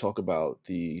people talk about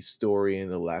the story and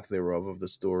the lack thereof of the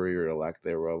story or the lack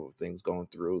thereof of things going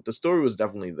through. The story was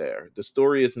definitely there. The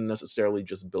story isn't necessarily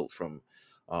just built from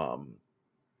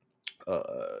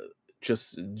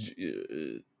just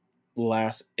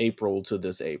last April to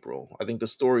this April. I think the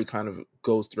story kind of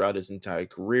goes throughout his entire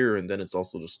career, and then it's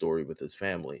also the story with his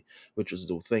family, which is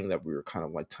the thing that we were kind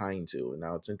of like tying to. And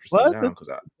now it's interesting because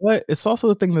but it's also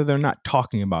the thing that they're not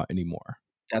talking about anymore.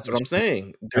 That's what I'm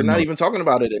saying. They're not even talking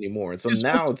about it anymore. So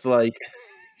now it's like,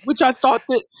 which I thought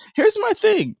that. Here's my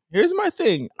thing.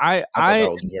 I thought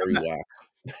that was very whack.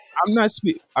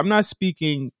 I'm not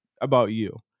speaking about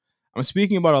you. I'm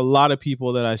speaking about a lot of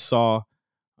people that I saw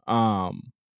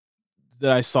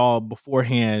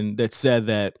beforehand that said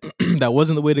that that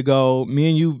wasn't the way to go. Me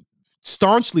and you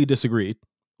staunchly disagreed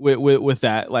with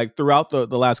that. Like throughout the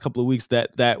last couple of weeks,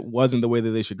 that wasn't the way that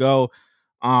they should go,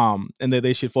 and that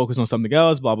they should focus on something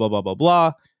else. Blah blah blah blah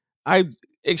blah. I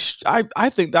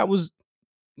think that was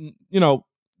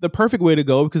the perfect way to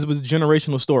go because it was a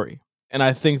generational story, and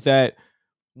I think that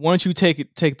once you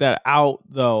take that out,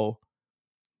 though,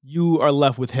 you are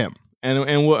left with him,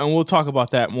 and we'll talk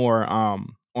about that more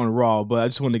on Raw. But I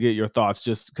just wanted to get your thoughts,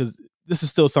 just because this is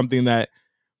still something that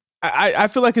I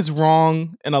feel like it's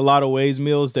wrong in a lot of ways,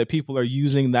 Meelz, that people are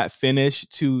using that finish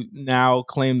to now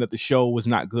claim that the show was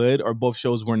not good or both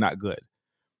shows were not good.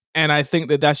 And I think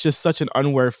that that's just such an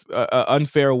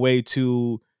unfair way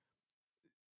to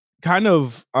kind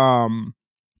of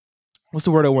what's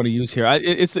the word I want to use here?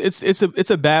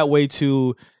 It's a bad way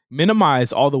to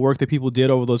minimize all the work that people did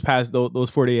over those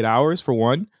 48 hours for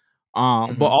one. But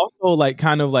Mhm. also like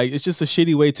kind of like it's just a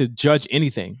shitty way to judge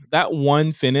anything. That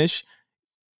one finish,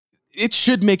 it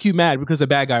should make you mad because the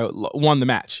bad guy won the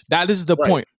match. That is the Right.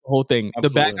 point of the whole thing. The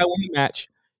bad guy Absolutely. won the match.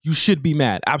 You should be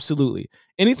mad. Absolutely.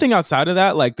 Anything outside of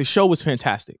that, like the show was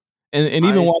fantastic. And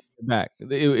even I watching it back,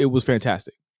 it was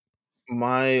fantastic.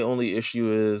 My only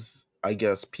issue is, I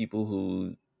guess, people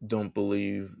who don't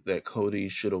believe that Cody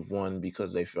should have won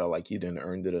because they felt like he didn't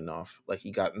earn it enough. Like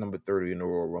he got number 30 in the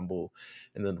Royal Rumble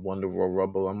and then won the Royal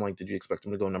Rumble. I'm like, did you expect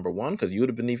him to go number one? Because you would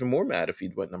have been even more mad if he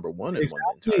went number one and won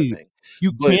the entire Exactly. thing.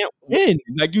 You But can't win.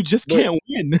 Like you just but can't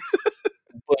win.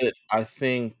 but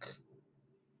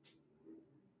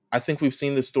I think we've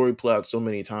seen this story play out so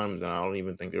many times, and I don't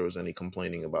even think there was any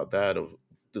complaining about that. Of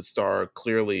the star,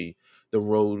 clearly, the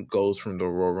road goes from the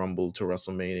Royal Rumble to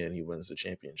WrestleMania, and he wins the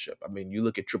championship. I mean, you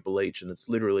look at Triple H, and it's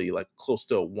literally like close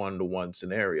to a 1-to-1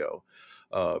 scenario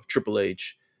of Triple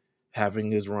H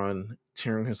having his run,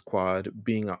 tearing his quad,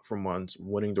 being out for months,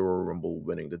 winning the Royal Rumble,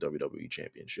 winning the WWE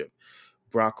Championship.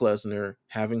 Brock Lesnar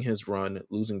having his run,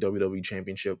 losing WWE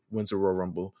Championship, wins the Royal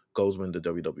Rumble, goes win the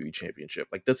WWE Championship.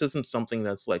 Like this isn't something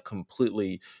that's like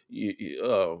completely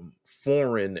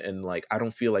foreign, and like I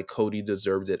don't feel like Cody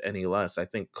deserves it any less. I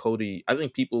think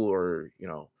people are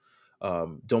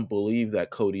don't believe that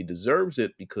Cody deserves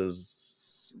it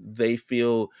because they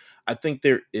feel. I think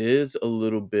there is a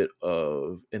little bit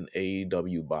of an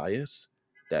AEW bias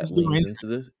that It's leans derangement.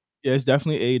 into this. Yeah, it's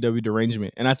definitely AEW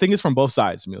derangement. And I think it's from both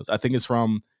sides, Meelz. I think it's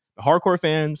from the hardcore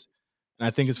fans, and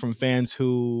I think it's from fans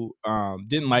who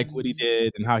didn't like what he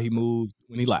did and how he moved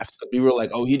when he left. People were like,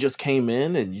 "Oh, he just came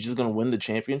in and you're just gonna win the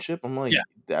championship." I'm like, Yeah,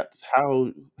 "That's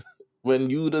how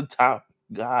when you the top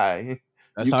guy,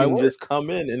 that's you how it can works. just come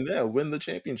in and win the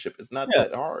championship. It's not Yeah.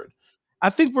 that hard."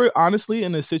 I think we're honestly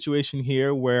in a situation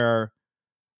here where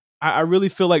I really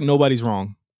feel like nobody's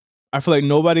wrong. I feel like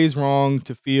nobody's wrong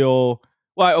to feel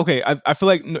well. Okay, I feel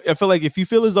like if you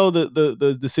feel as though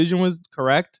the decision was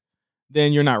correct,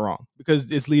 then you're not wrong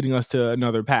because it's leading us to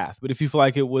another path. But if you feel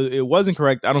like it wasn't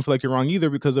correct, I don't feel like you're wrong either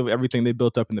because of everything they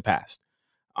built up in the past.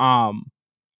 Um,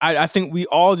 I think we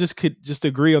all just could just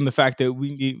agree on the fact that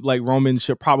we need like Roman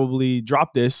should probably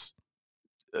drop this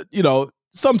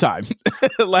sometime.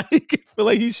 Like, I feel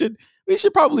like we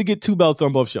should probably get two belts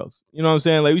on both shows. You know what I'm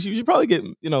saying? Like, we should probably get,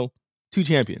 two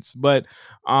champions. But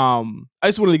I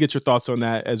just wanted to get your thoughts on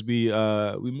that as we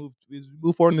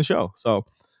move forward in the show. So,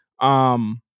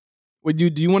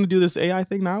 do you want to do this AI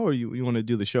thing now, or you want to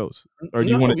do the shows, or do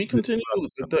you No, want we to? continue.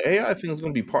 The AI thing is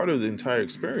going to be part of the entire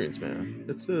experience, man.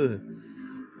 It's a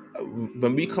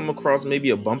when we come across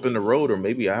maybe a bump in the road, or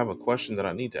maybe I have a question that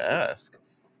I need to ask.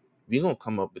 We're gonna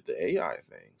come up with the AI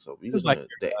thing. So we're This is like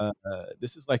gonna the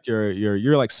this is like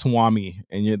you're like Swami,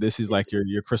 and this is like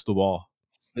your crystal ball.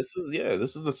 this is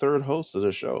the third host of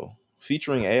the show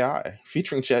featuring AI,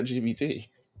 featuring ChatGPT.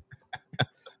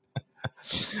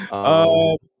 Uh,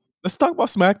 Um, let's talk about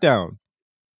SmackDown.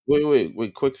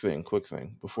 wait, quick thing Okay.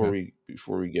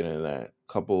 before we get into that.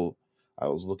 I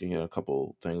was looking at a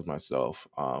couple things myself.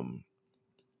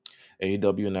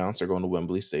 AEW announced they're going to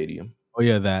Wembley Stadium. Oh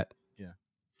yeah, that. Yeah.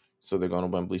 So they're going to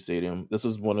Wembley Stadium. This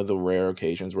is one of the rare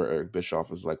occasions where Eric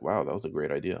Bischoff is like, "Wow, that was a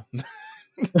great idea."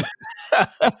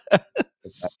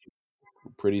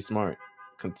 Pretty smart,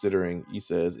 considering he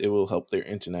says it will help their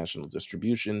international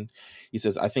distribution. He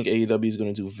says, "I think AEW is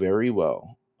going to do very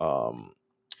well.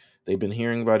 They've been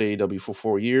hearing about AEW for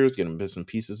 4 years, getting bits and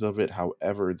pieces of it.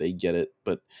 However, they get it.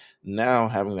 But now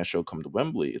having that show come to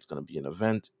Wembley, it's going to be an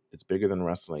event. It's bigger than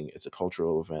wrestling. It's a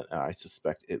cultural event, and I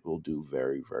suspect it will do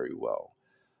very, very well."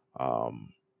 Um,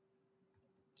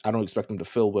 I don't expect them to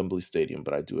fill Wembley Stadium,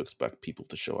 but I do expect people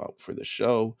to show out for the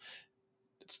show.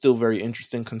 It's still very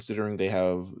interesting considering they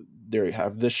have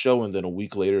this show, and then a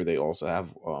week later they also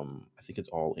have I think it's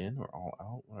All In or All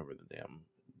Out, whatever the damn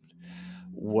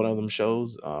one of them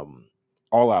shows.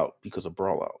 All Out because of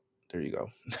Brawl Out. There you go.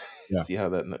 Yeah. See how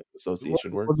that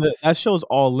association Well, works? that show's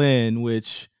All In,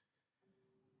 which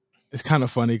is kind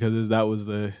of funny because that was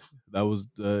the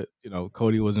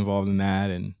Cody was involved in that,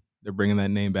 and they're bringing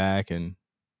that name back, and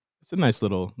it's a nice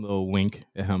little wink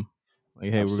at him,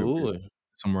 like, hey, we're Absolutely.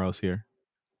 somewhere else here.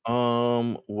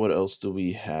 What else do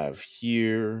we have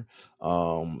here? There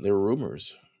were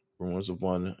rumors of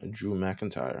one Drew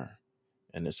McIntyre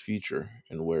and his future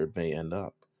and where it may end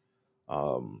up.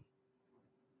 Um,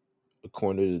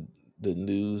 according to the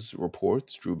news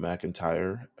reports Drew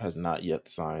McIntyre has not yet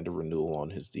signed a renewal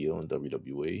on his deal in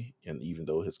WWE, and even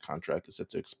though his contract is set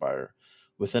to expire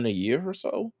within a year or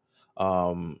so,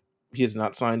 he has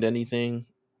not signed anything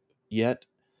yet.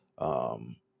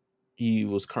 Um, he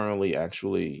was currently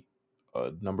actually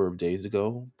a number of days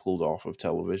ago pulled off of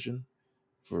television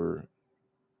for.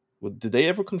 Well, did they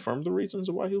ever confirm the reasons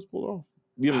of why he was pulled off?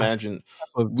 We Some imagine, type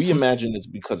of we some imagine it's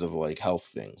because of like health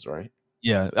things, right?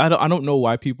 Yeah, I don't know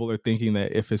why people are thinking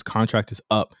that if his contract is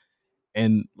up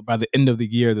and by the end of the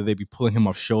year that they'd be pulling him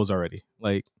off shows already.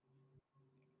 Like,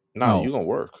 Nah, no. you gonna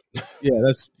work. Yeah,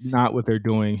 that's not what they're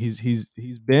doing. He's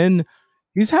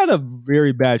had a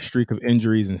very bad streak of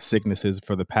injuries and sicknesses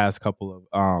for the past couple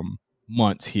of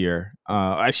months here.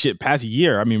 Past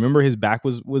year. I mean, remember his back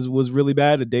was really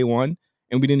bad at day one,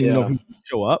 and we didn't even know if Yeah, he would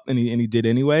show up, and he did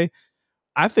anyway.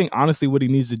 I think honestly, what he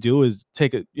needs to do is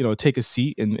take a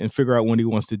seat and figure out what he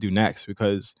wants to do next,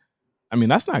 because I mean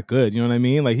that's not good. You know what I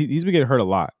mean? Like he's been getting hurt a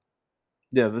lot.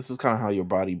 yeah. This is kind of how your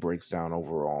body breaks down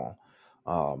overall.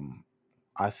 Um,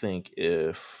 I think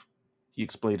if he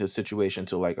explained his situation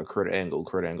to like a Kurt Angle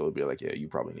would be like, "Yeah, you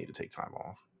probably need to take time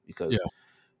off Yeah, because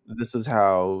this is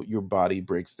how your body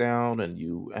breaks down, and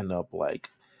you end up like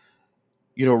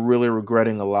really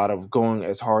regretting a lot of going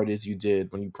as hard as you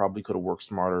did when you probably could have worked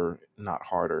smarter, not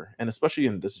harder." And especially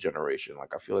in this generation,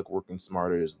 like I feel like working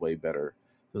smarter is way better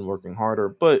than working harder.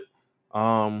 But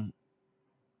um,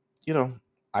 you know,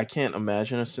 I can't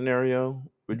imagine a scenario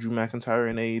with Drew McIntyre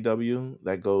in AEW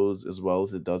that goes as well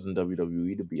as it does in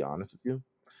WWE, to be honest with you.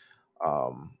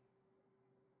 Um,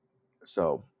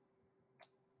 so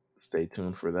stay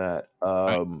tuned for that.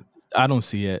 I don't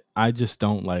see it. I just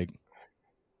don't like.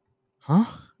 Huh?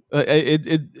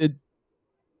 It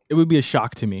it would be a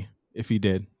shock to me if he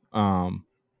did.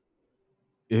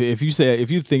 If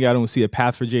you think I don't see a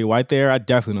path for Jay White there, I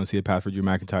definitely don't see a path for Drew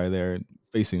McIntyre there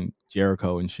facing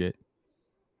Jericho and shit.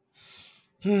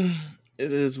 it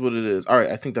is what it is. All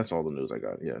right, I think that's all the news I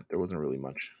got. Yeah, there wasn't really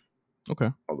much Okay.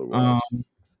 otherwise.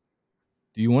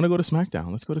 Do you want to go to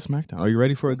SmackDown? Let's go to SmackDown. Are you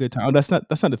ready for a Let's good time? Oh, that's not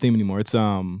the theme anymore. It's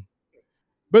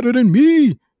better than me.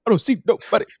 I don't see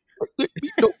nobody.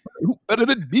 Who better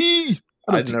than me.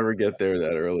 I don't I'd see never get there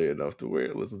that early enough to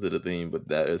where listen to the theme, but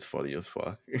that is funny as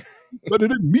fuck. better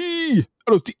than me. I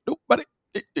don't see nobody.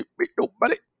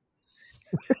 Nobody.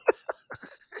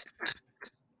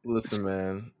 Listen,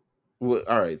 man. All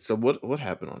right, so what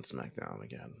happened on SmackDown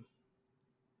again?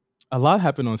 A lot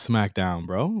happened on SmackDown,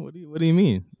 bro. What do you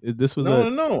mean? This was No, a no,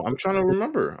 no. I'm trying to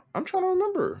remember. I'm trying to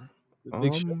remember.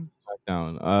 big show on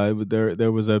SmackDown.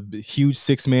 There was a huge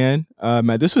 6-man.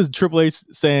 Man, this was Triple H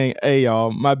saying, "Hey,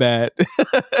 y'all, my bad."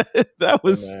 That Hey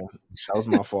was man, that was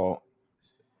my fault.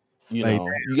 like,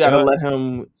 You got to damn, let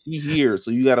him. He here, so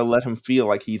you got to let him feel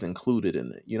like he's included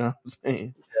in it. You know what I'm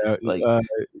saying? yeah, Like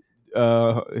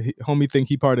homie think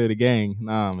he part of the gang.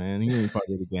 Nah, man, he ain't part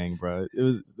of the gang, bro.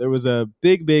 There was a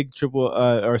big triple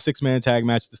or 6-man tag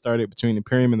match that started between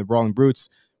Imperium and the Brawling Brutes.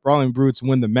 Brawling Brutes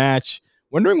win the match.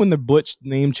 Wondering when the Butch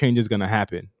name change is going to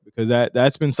happen, because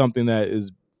that's been something that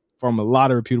is from a lot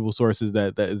of reputable sources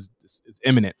that is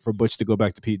imminent for Butch to go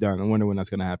back to Pete Dunne. I wonder when that's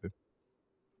going to happen.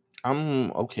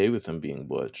 I'm okay with him being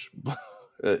Butch.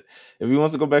 But if he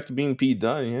wants to go back to being Pete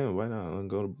Dunne, yeah, why not? Let him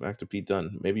go back to Pete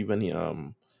Dunne. Maybe when he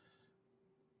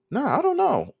No, I don't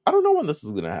know. I don't know when this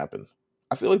is gonna happen.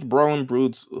 I feel like the Brawling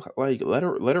Brutes, like let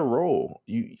her roll.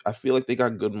 I feel like they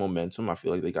got good momentum. I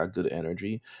feel like they got good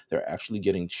energy. They're actually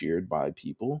getting cheered by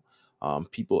people.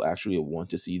 People actually want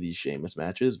to see these Sheamus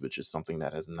matches, which is something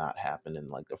that has not happened in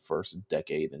like the first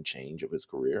decade and change of his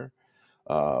career.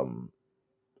 Um,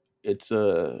 it's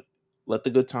a let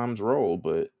the good times roll,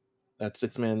 but that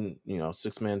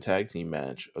 6-man tag team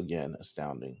match again,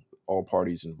 astounding. All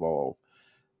parties involved,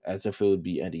 as if it would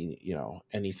be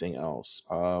anything else.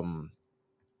 I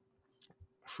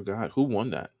forgot who won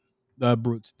that. The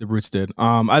Brutes did.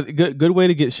 Good way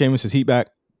to get Sheamus's heat back.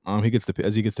 He gets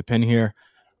the pin here.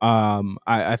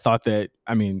 I thought that.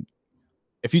 I mean,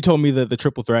 if you told me that the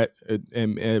triple threat at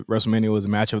WrestleMania was a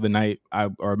match of the night,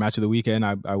 or a match of the weekend,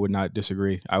 I would not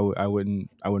disagree. I wouldn't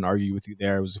argue with you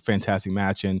there. It was a fantastic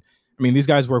match, and I mean these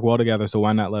guys work well together, so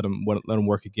why not let them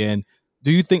work again? Do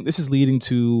you think this is leading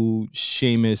to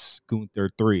Sheamus Gunther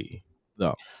 3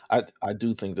 though? I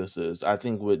do think this is. I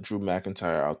think with Drew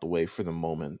McIntyre out the way for the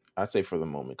moment, I'd say for the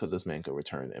moment, because this man could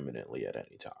return imminently at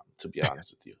any time. To be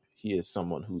honest with you, he is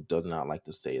someone who does not like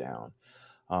to stay down,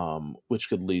 which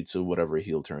could lead to whatever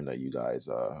heel turn that you guys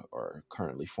are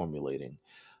currently formulating.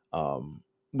 Um,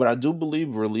 but I do believe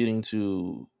we're leading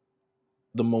to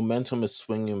the momentum is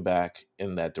swinging back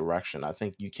in that direction. I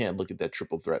think you can't look at that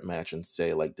triple threat match and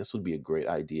say like this would be a great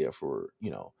idea for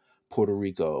Puerto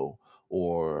Rico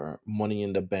or Money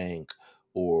in the Bank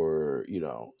or,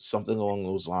 something along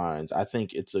those lines. I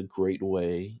think it's a great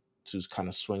way to kind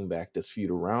of swing back this feud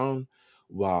around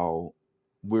while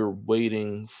we're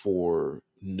waiting for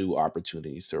new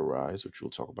opportunities to arise, which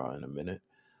we'll talk about in a minute.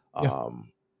 Yeah.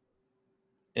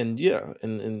 And yeah,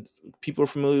 and people are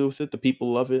familiar with it. The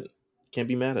people love it. Can't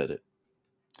be mad at it.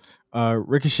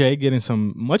 Ricochet getting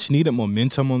some much needed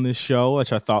momentum on this show,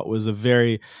 which I thought was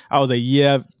I was like,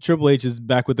 yeah, Triple H is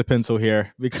back with the pencil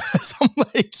here because I'm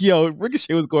like, yo,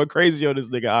 Ricochet was going crazy on this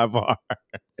nigga Ivar.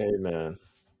 Hey man,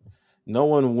 no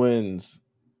one wins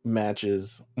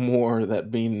matches more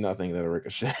that mean nothing than a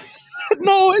Ricochet.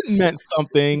 No, it meant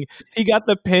something. He got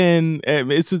the pin.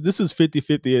 This was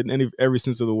 50-50 in every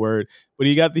sense of the word. But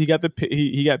he got he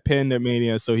got pinned at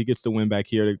Mania, so he gets the win back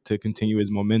here to continue his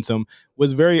momentum.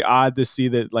 Was very odd to see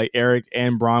that like Eric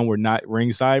and Braun were not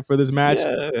ringside for this match. Yeah,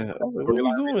 I was like, what are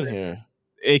we doing here?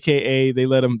 AKA they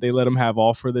let him have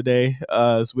off for the day,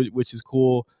 which is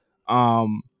cool.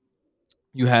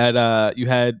 You had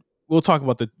we'll talk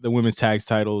about the women's tags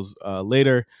titles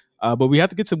later. But we have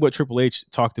to get to what Triple H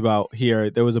talked about here.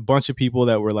 There was a bunch of people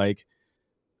that were like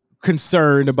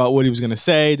concerned about what he was going to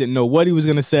say, didn't know what he was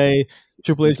going to say.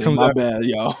 Triple He H said, comes my out. bad,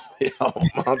 yo. Yo,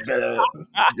 my bad.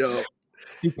 Yo.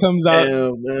 He comes out.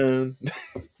 Damn, man.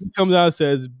 He comes out and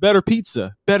says, better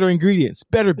pizza, better ingredients,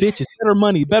 better bitches, better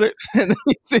money, better.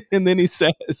 And then he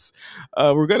says,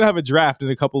 we're going to have a draft in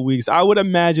a couple of weeks. I would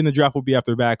imagine the draft will be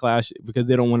after Backlash because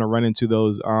they don't want to run into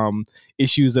those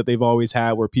issues that they've always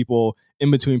had where people in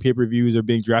between pay-per-views are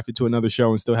being drafted to another show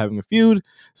and still having a feud.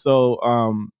 So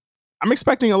I'm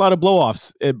expecting a lot of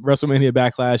blow-offs at WrestleMania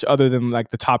Backlash other than like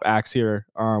the top acts here,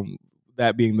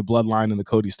 that being the Bloodline and the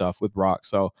Cody stuff with Brock.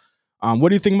 So what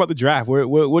do you think about the draft?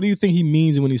 What do you think he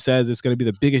means when he says it's going to be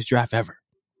the biggest draft ever?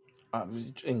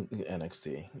 In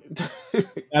NXT.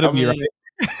 That'll I be mean,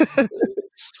 right.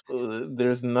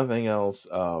 there's nothing else.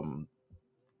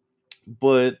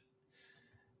 But,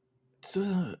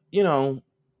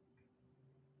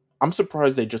 I'm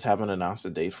surprised they just haven't announced a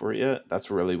date for it yet.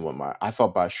 That's really what I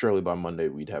thought surely by Monday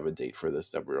we'd have a date for this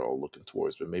that we're all looking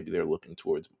towards, but maybe they're looking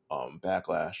towards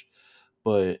Backlash.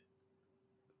 But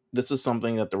this is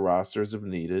something that the rosters have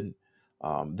needed.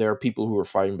 There are people who are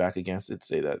fighting back against it,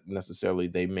 say that necessarily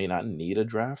they may not need a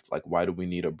draft. Like, why do we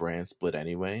need a brand split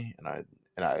anyway? And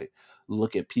I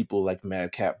look at people like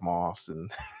Madcap Moss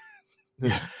and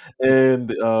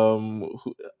and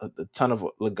a ton of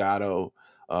Legato,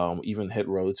 even Hit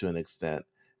Row to an extent,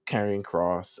 Karrion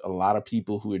Cross, a lot of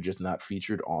people who are just not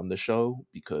featured on the show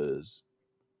because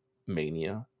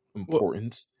Mania well,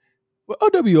 importance.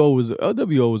 OWO was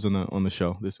on the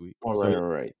show this week, All so right, all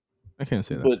right. I can't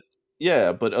say that. But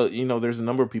yeah, but there's a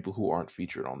number of people who aren't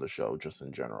featured on the show just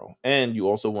in general, and you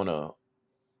also want to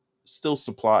still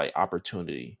supply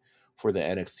opportunity for the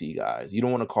NXT guys. You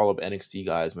don't want to call up NXT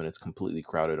guys when it's completely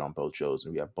crowded on both shows,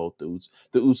 and we have both the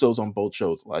Usos on both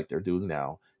shows like they're doing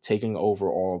now, taking over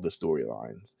all the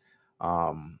storylines.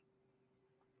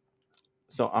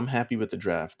 So I'm happy with the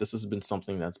draft. This has been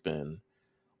something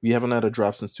we haven't had a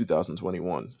draft since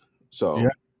 2021. Yeah, So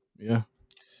yeah.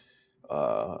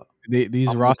 I'm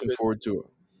looking forward to it.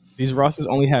 These rosters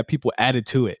only have people added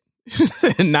to it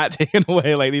and not taken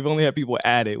away. Like they've only had people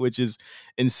added, which is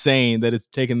insane that it's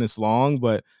taken this long.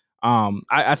 But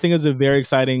I think it's a very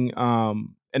exciting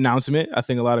announcement. I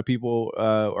think a lot of people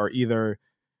are either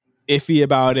iffy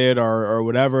about it or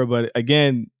whatever. But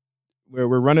again,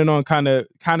 we're running on kind of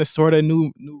sort of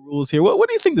new rules here. What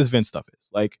do you think this Vince stuff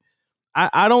is? Like,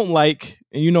 I don't like,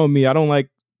 and you know me, I don't like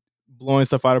blowing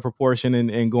stuff out of proportion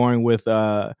and going with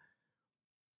not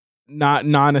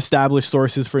non-established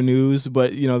sources for news,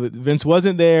 but Vince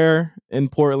wasn't there in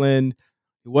Portland,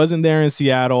 he wasn't there in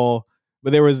Seattle,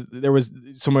 but there was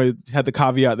somebody had the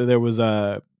caveat that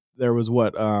there was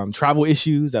what travel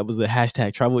issues. That was the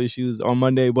hashtag travel issues on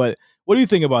Monday. But what do you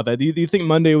think about that? Do you think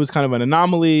Monday was kind of an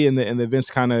anomaly and the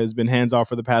Vince kind of has been hands off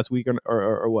for the past week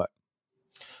or what?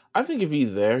 I think if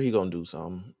he's there, he gonna do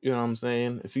something. You know what I'm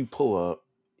saying? If you pull up,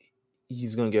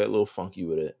 he's gonna get a little funky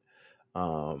with it.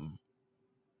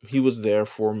 He was there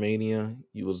for Mania.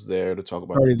 He was there to talk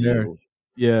about the Already there. deal.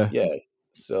 Yeah. Yeah.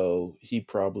 So he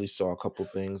probably saw a couple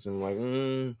things and like,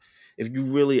 if you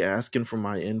really asking for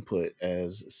my input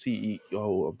as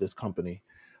CEO of this company,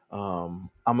 I'm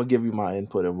gonna give you my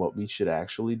input on what we should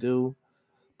actually do.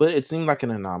 But it seemed like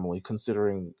an anomaly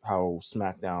considering how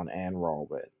SmackDown and Raw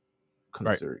went.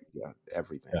 Right. Consider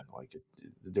everything. Yeah. Like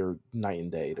they're night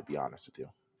and day, to be honest with you.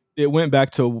 It went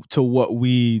back to what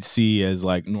we see as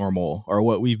like normal or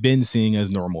what we've been seeing as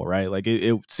normal, right? Like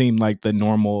it seemed like the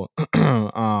normal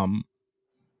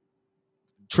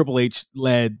Triple H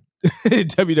led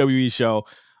WWE show,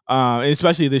 and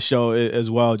especially this show as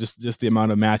well. Just the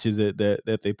amount of matches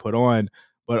that they put on.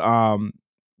 But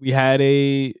we had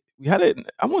I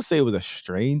won't say it was a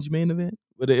strange main event,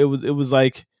 but it was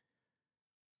like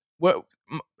what.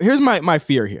 Here's my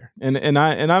fear here, and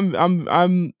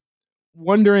I'm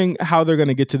wondering how they're going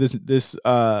to get to this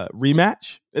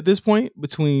rematch at this point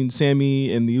between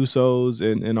Sammy and the Usos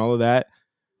and all of that.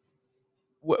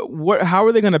 What how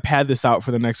are they going to pad this out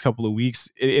for the next couple of weeks?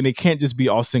 And it can't just be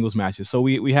all singles matches. So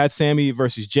we had Sammy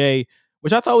versus Jay,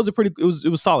 which I thought was it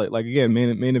was solid. Like again,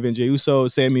 main event Jay Uso.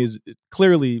 Sammy is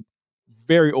clearly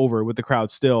very over with the crowd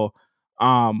still.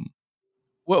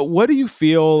 What do you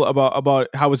feel about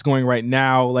how it's going right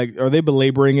now? Like, are they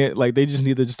belaboring it? Like, they just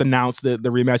need to just announce the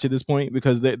rematch at this point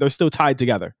because they're still tied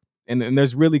together, and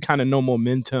there's really kind of no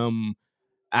momentum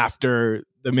after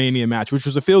the Mania match, which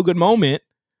was a feel good moment,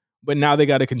 but now they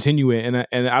got to continue it,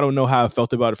 and I don't know how I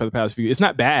felt about it for the past few. It's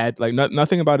not bad, like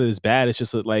nothing about it is bad. It's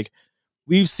just that like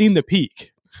we've seen the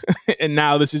peak, and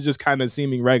now this is just kind of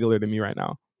seeming regular to me right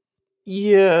now.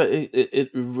 Yeah, it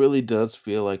really does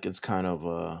feel like it's kind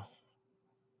of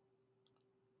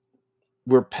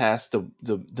we're past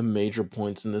the major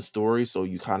points in this story, so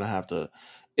you kind of have to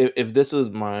if this is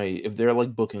my if they're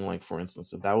like booking, like for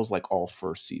instance, if that was like all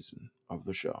first season of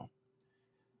the show,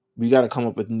 we got to come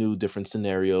up with new different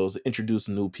scenarios, introduce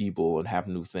new people, and have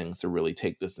new things to really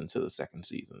take this into the second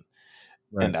season.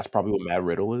 And Right. that's probably what Matt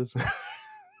Riddle is.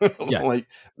 Yeah. Like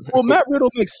Well, Matt Riddle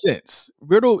makes sense.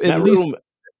 Riddle at Matt least. Riddle,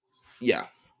 yeah,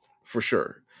 for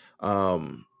sure.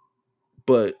 Um,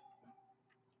 but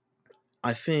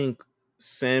I think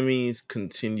Sammy's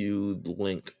continued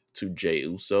link to Jey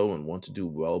Uso and want to do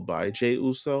well by Jey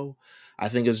Uso, I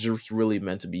think is just really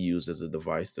meant to be used as a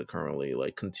device to currently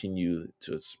like continue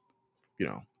to, you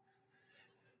know,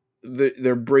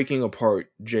 they're breaking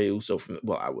apart Jey Uso from.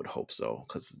 Well, I would hope so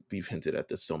because we've hinted at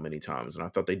this so many times, and I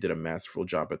thought they did a masterful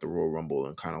job at the Royal Rumble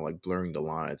and kind of like blurring the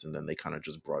lines, and then they kind of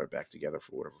just brought it back together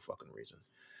for whatever fucking reason.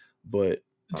 But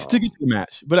To get to the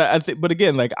match. But I think, but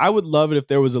again, like I would love it if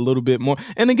there was a little bit more.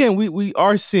 And again, we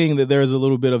are seeing that there's a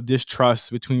little bit of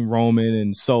distrust between Roman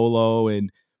and Solo,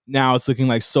 and now it's looking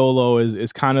like Solo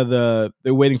is kind of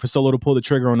they're waiting for Solo to pull the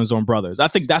trigger on his own brothers. I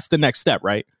think that's the next step,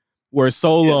 right? Where yeah,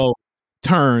 Solo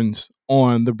turns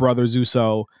on the brothers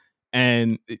Uso,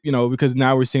 and because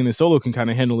now we're seeing that Solo can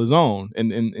kind of handle his own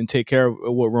and take care of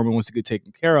what Roman wants to get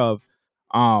taken care of.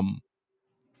 Um,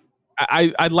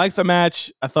 I liked the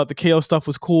match. I thought the KO stuff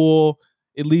was cool.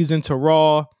 It leads into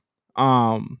Raw.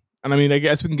 And I mean, I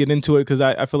guess we can get into it because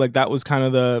I feel like that was kind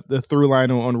of the through line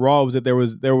on Raw was that there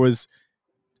was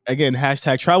again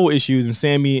hashtag travel issues and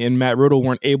Sammy and Matt Riddle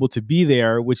weren't able to be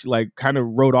there, which like kind of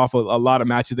wrote off a lot of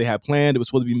matches they had planned. It was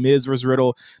supposed to be Miz versus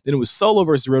Riddle, then it was Solo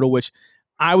versus Riddle, which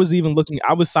I was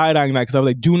side eyeing that because I was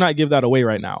like, do not give that away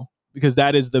right now because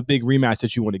that is the big rematch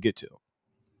that you want to get to.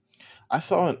 I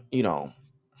thought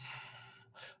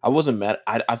I wasn't mad.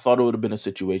 I thought it would have been a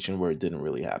situation where it didn't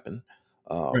really happen,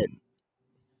 Right.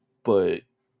 but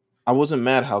I wasn't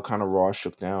mad how kind of Raw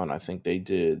shook down. I think they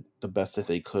did the best that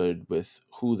they could with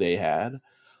who they had.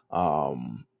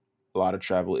 A lot of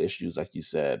travel issues, like you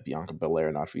said. Bianca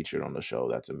Belair not featured on the show.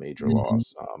 That's a major Mhm.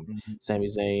 loss. Mhm. Sami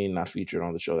Zayn not featured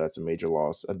on the show. That's a major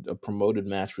loss. A promoted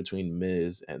match between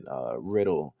Miz and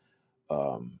Riddle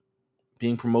um,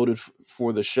 being promoted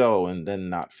for the show and then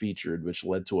not featured, which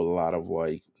led to a lot of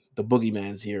like the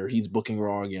boogeyman's here. He's booking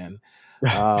Raw again.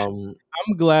 Um,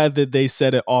 I'm glad that they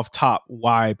said it off top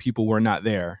why people were not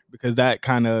there because that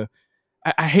kind of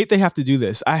I hate they have to do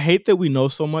this. I hate that we know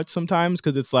so much sometimes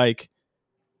because it's like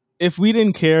if we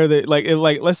didn't care that like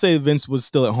let's say Vince was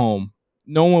still at home,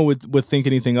 no one would think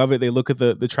anything of it. They look at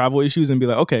the travel issues and be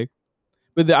like, okay,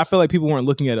 but I feel like people weren't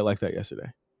looking at it like that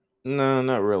yesterday. No,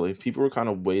 not really. People were kind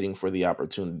of waiting for the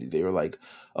opportunity. They were like,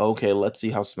 okay, let's see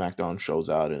how SmackDown shows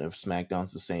out. And if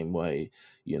SmackDown's the same way,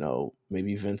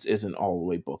 maybe Vince isn't all the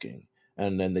way booking.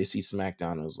 And then they see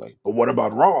SmackDown and was like, but what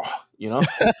about Raw?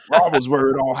 Raw was where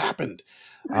it all happened.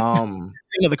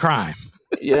 Scene of the crime.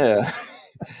 Yeah.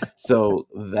 So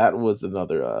that was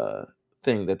another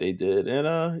thing that they did.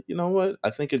 And you know what?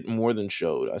 I think it more than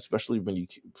showed, especially when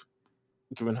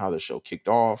given how the show kicked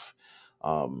off,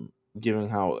 given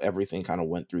how everything kind of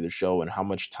went through the show and how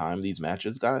much time these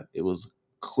matches got, it was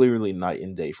clearly night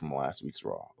and day from last week's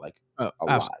Raw, like Oh, a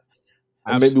lot.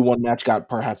 And maybe absolutely. one match got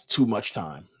perhaps too much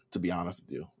time, to be honest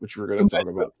with you, which we're going to talk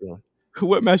about too.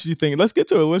 What match do you think? Let's get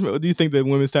to it. Do you think the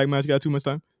women's tag match got too much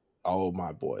time? Oh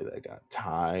my boy, that got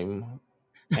time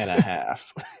and a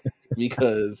half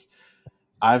because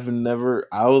I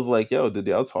was like, yo, did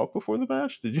y'all talk before the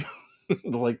match? Did you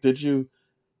like, did you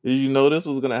know this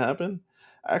was going to happen?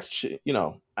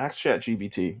 I Ask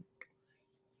ChatGPT.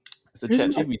 It's a Here's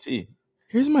my ChatGPT.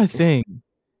 here's my thing.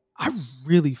 I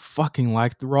really fucking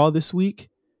liked the Raw this week,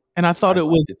 and I thought I it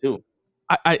liked was. it too.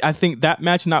 I think that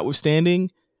match notwithstanding,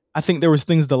 I think there was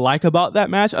things to like about that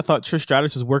match. I thought Trish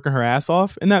Stratus was working her ass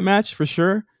off in that match for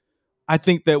sure. I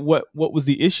think that what was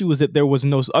the issue was that there was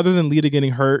no, other than Lita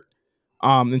getting hurt,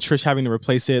 and Trish having to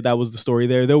replace it. That was the story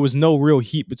there. There was no real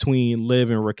heat between Liv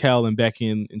and Raquel and Becky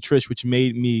and Trish, which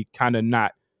made me kind of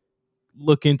not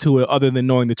look into it other than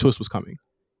knowing the twist was coming.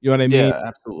 You know what I mean? Yeah,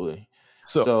 absolutely.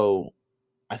 So So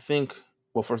I think,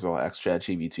 well, first of all, I asked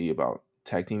ChatGPT about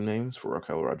tag team names for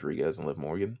Raquel Rodriguez and Liv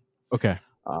Morgan. okay.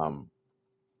 Um,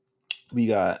 we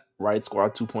got Riot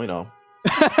Squad 2.0,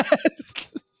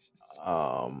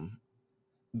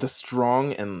 the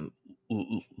Strong and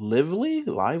Lively.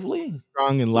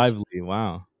 Strong and lively.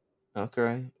 Wow.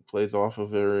 Okay, plays off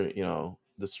of her,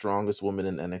 the strongest woman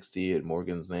in NXT at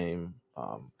Morgan's name.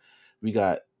 We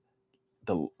got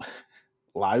the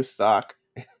Livestock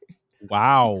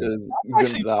Wow. because That's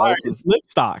actually fire. Gonzalez It's is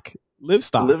Livestock.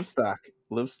 Livestock. Livestock.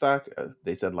 Livestock.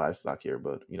 They said livestock here,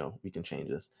 but we can change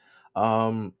this.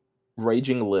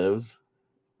 Raging Lives,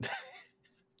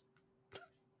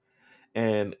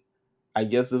 and I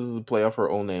guess this is a play off her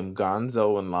own name,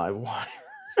 Gonzo and Livewire.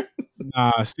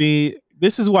 Nah, see,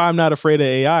 this is why I'm not afraid of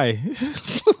AI.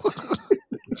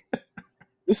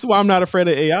 This is why I'm not afraid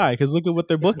of AI, because look at what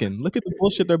they're booking. Look at the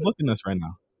bullshit they're booking us right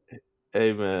now.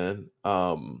 Hey man,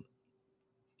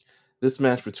 this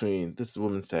match between this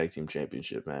women's tag team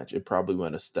championship match, it probably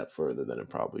went a step further than it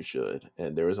probably should,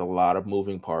 and there was a lot of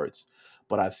moving parts.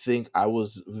 But I think I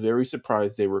was very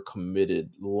surprised they were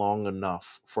committed long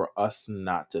enough for us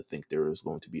not to think there was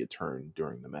going to be a turn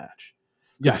during the match.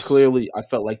 Because Yes. clearly, I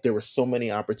felt like there were so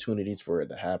many opportunities for it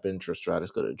to happen. Trish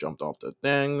Stratus could have jumped off the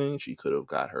thing. She could have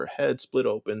got her head split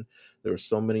open. There were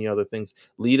so many other things.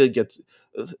 Lita's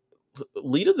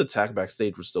attack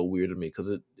backstage was so weird to me because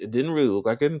it didn't really look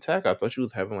like an attack. I thought she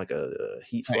was having like a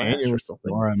heat flash or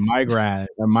something. Or a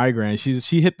migraine.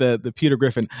 She hit the Peter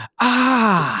Griffin.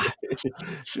 Ah,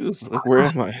 She was like, "Where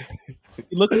am I?"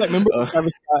 he looked like, remember when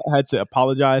Travis Scott had to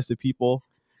apologize to people,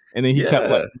 and then he kept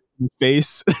like Yeah, his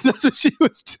face. That's what she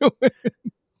was doing.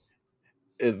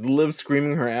 it Liv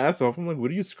screaming her ass off. I'm like,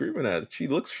 "What are you screaming at?" She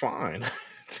looks fine.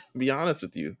 To be honest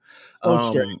with you,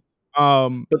 So strange.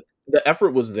 but the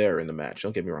effort was there in the match.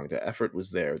 Don't get me wrong, the effort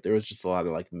was there. There was just a lot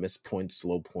of like missed points,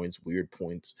 slow points, weird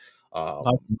points. A lot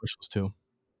of commercials too.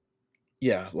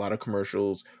 Yeah, a lot of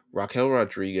commercials. Raquel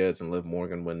Rodriguez and Liv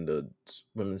Morgan win the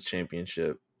women's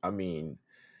championship. I mean,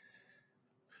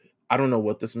 I don't know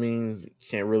what this means.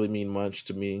 Can't really mean much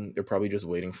to me. They're probably just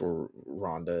waiting for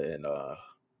Ronda and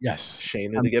Yes,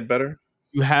 Shayna to get better.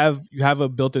 you have a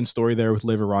built-in story there with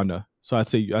Liv and Ronda, so I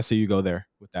say you go there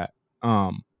with that.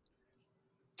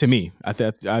 To me,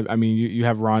 I mean you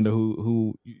have Ronda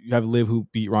who you have Liv who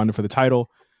beat Ronda for the title.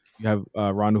 You have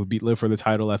Ronda who beat Liv for the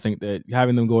title. I think that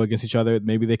having them go against each other,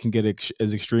 maybe they can get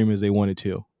as extreme as they wanted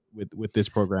to with this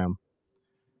program.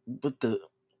 But the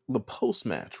post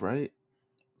match, right?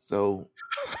 So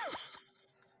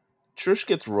Trish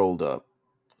gets rolled up,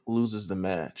 loses the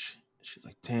match. She's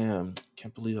like, "Damn,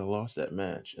 can't believe I lost that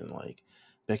match." And like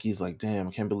Becky's like, "Damn,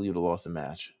 I can't believe I lost the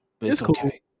match, but It's it's cool. okay.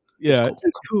 It's Yeah,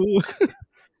 cool. it's cool.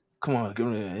 Come on, come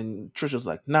on." And Trish was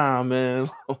like, "Nah, man."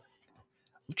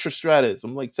 Trish Stratus.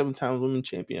 I'm like 7 times women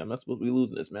champion. I'm not supposed to be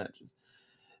losing this match.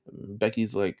 And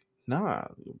Becky's like, "Nah,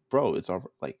 bro, it's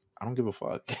all like I don't give a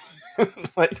fuck."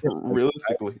 Like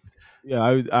realistically. Yeah,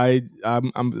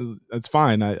 I'm that's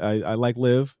fine. I like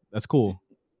Liv. That's cool.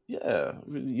 Yeah,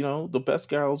 the best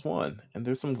gals won, and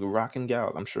there's some rocking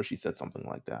gals. I'm sure she said something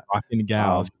like that. Rockin'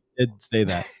 gals. Um, She did say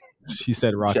that. She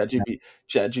said rockin' gals.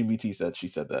 ChatGPT said she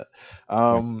said that.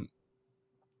 Right.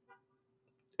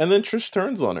 And then Trish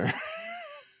turns on her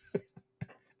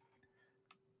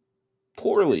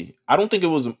poorly. I don't think it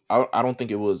was. I don't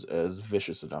think it was as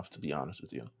vicious enough, to be honest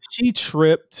with you. She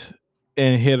tripped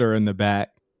and hit her in the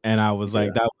back, and I was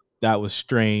like, Yeah. that was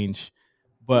strange.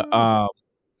 But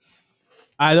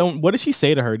I don't. What did she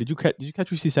say to her? Did you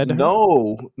catch what she said to her?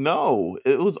 No.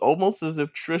 It was almost as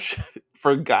if Trish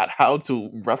forgot how to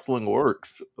wrestling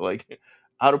works, like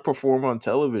how to perform on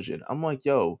television. I'm like,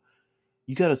 yo,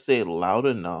 you gotta say it loud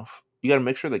enough. You gotta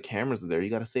make sure the cameras are there. You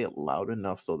gotta say it loud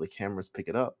enough so the cameras pick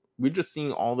it up. We're just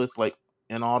seeing all this like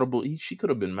inaudible. She could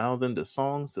have been mouthing the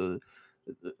songs to.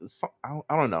 I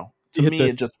don't know. To She hit me, the.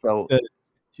 it just felt.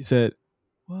 She said,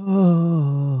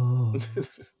 "Whoa," and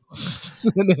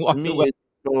then To walked me, away. it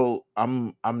felt.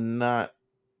 I'm not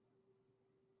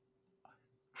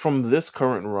from this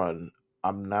current run.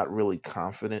 I'm not really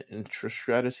confident in Trish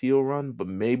Stratus heel run, but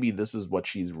maybe this is what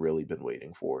she's really been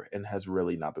waiting for and has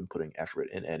really not been putting effort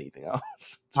in anything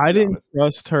else, to I be didn't honest.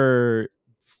 trust her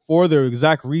for the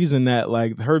exact reason that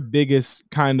like her biggest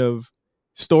kind of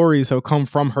stories have come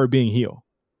from her being heel.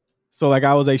 So like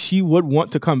I was like, she would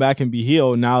want to come back and be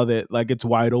heel now that like it's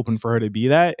wide open for her to be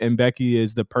that, and Becky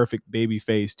is the perfect baby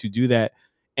face to do that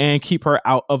and keep her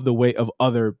out of the way of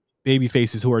other baby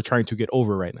faces who are trying to get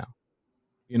over right now.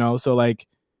 You know, so like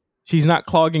she's not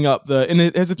clogging up the. And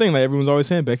here's the thing, like everyone's always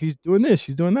saying, Becky's doing this,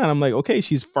 she's doing that. I'm like, okay,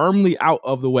 she's firmly out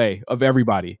of the way of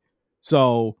everybody.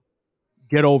 So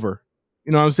get over.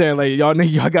 You know what I'm saying? Like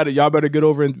y'all got it. Y'all better get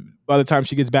over it by the time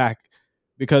she gets back,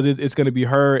 because it's going to be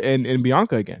her and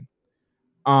Bianca again.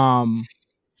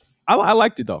 I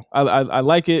liked it though. I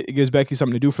like it. It gives Becky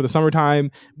something to do for the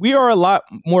summertime. We are a lot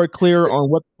more clear on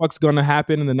what the fuck's going to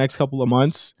happen in the next couple of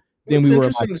months Well, than it's we were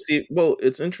interesting last. to see. Well,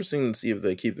 it's interesting to see if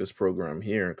they keep this program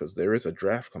here because there is a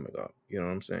draft coming up. You know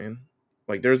what I'm saying?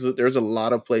 Like, there's a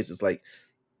lot of places like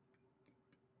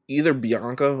either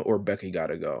Bianca or Becky got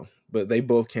to go, but they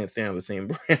both can't stay on the same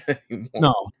brand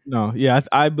anymore. No, yeah.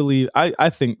 I believe. I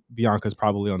think Bianca's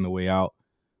probably on the way out.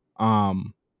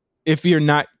 Um, if you're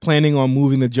not planning on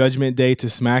moving the Judgment Day to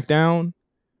SmackDown,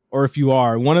 or if you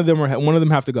are, one of them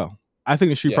have to go. I think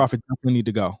the Street Yeah. Profits definitely need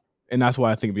to go, and that's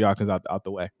why I think Bianca's out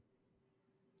the way.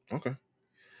 Okay.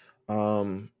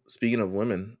 Speaking of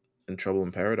women in Trouble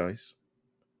in Paradise,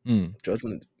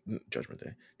 Judgment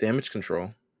Day, Damage Control.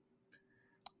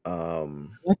 I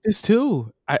like this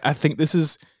too. I think this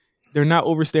is, they're not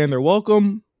overstaying their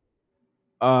welcome.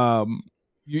 Um,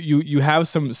 you have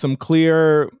some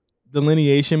clear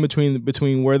delineation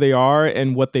between where they are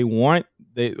and what they want.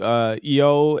 They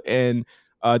EO and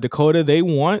Dakota, they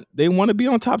want to be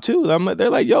on top too. They're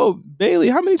like, yo, Bailey,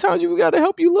 how many times you got to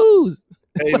help you lose?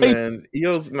 Hey Like, man,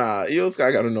 Io's got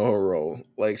to know her role.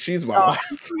 Like, she's my nah.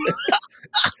 wife.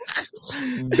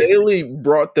 Bailey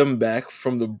brought them back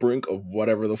from the brink of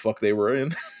whatever the fuck they were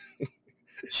in.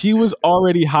 She was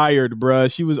already hired,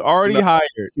 bruh. She was already No, hired.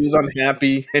 she was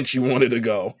unhappy and she wanted to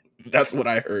go. That's what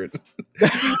I heard.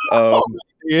 Oh,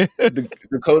 yeah.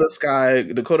 Dakota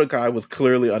Kai was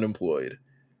clearly unemployed.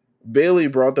 Bailey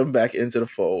brought them back into the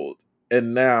fold.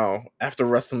 And now, after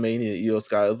WrestleMania, Io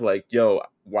Sky is like, yo,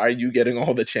 why are you getting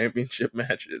all the championship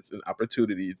matches and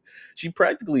opportunities? She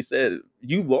practically said,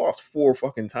 you lost 4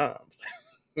 fucking times.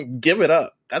 Give it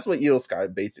up. That's what Io Sky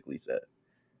basically said.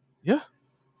 Yeah.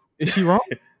 Is she wrong?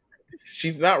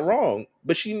 She's not wrong,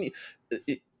 but you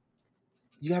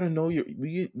gotta know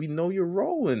we know your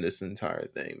role in this entire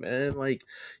thing, man. Like,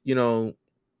 you know,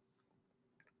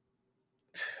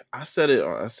 I said it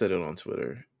on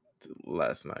Twitter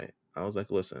last night. I was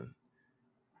like, listen,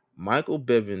 Michael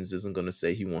Bivens isn't gonna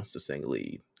say he wants to sing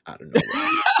lead out of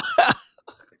nowhere.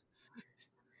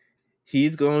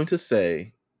 He's going to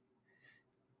say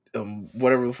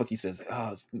whatever the fuck he says.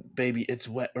 Oh, baby, it's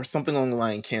wet or something along the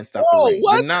line. Can't stop the Whoa, rain.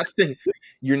 what?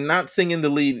 You're not singing the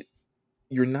lead.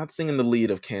 You're not singing the lead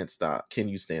of Can't Stop. Can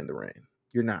you stand the rain?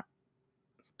 You're not.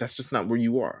 That's just not where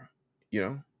you are. You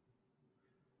know.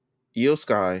 Io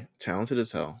Sky, talented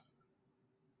as hell,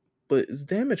 but it's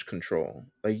Damage Control.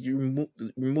 Like, you're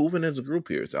moving as a group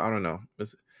here. So I don't know.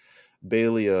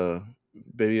 Bailey,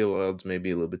 Bailey allows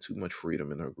maybe a little bit too much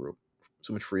freedom in her group,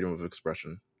 too much freedom of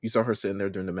expression. You saw her sitting there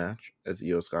during the match as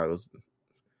Io Sky was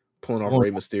pulling off Going, Rey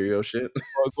Mysterio shit.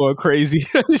 going crazy.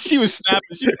 She was snapping.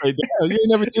 She was like, damn, you ain't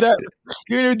never do that.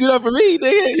 You ain't never do that for me,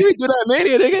 nigga. You ain't do that,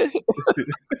 Mania, nigga.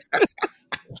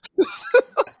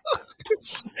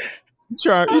 You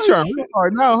trying real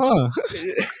hard now, huh?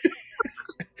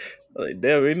 Like,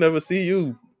 damn, we never see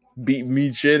you beat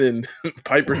me chin and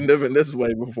Piper Niven this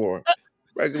way before.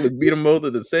 Regularly beat them both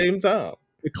at the same time.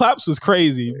 The claps was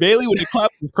crazy. Bailey with the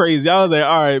claps was crazy. I was like,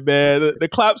 all right, man. The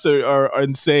claps are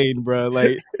insane, bro.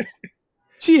 Like,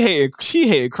 she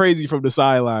hated crazy from the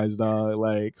sidelines, dog.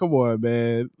 Like, come on,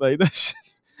 man. Like, that shit.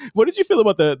 What did you feel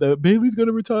about the Bailey's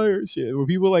gonna retire shit? Were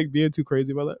people like being too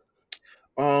crazy about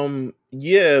that?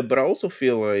 Yeah, but I also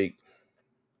feel like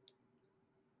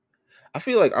I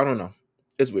don't know.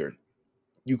 It's weird.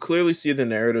 You clearly see the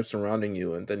narrative surrounding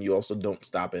you, and then you also don't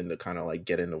stop in to kind of like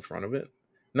get in the front of it.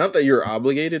 Not that you're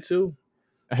obligated to,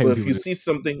 I hate but when if people you do. see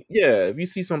something, yeah, if you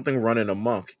see something running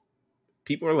amok,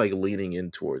 people are like leaning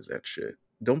in towards that shit.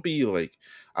 Don't be like,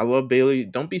 I love Bailey.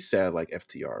 Don't be sad like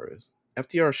FTR is.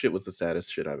 FTR shit was the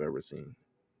saddest shit I've ever seen.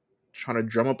 Trying to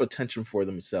drum up attention for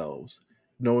themselves,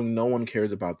 knowing no one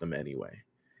cares about them anyway.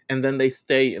 And then they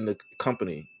stay in the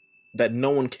company that no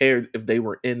one cared if they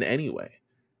were in anyway.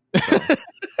 So.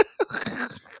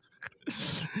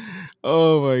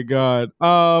 Oh my god.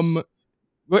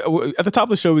 At the top of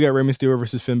the show, we got Rey Mysterio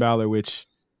versus Finn Balor, which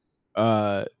That's when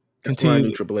I knew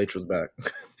continued. Triple H was back.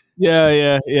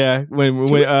 Yeah.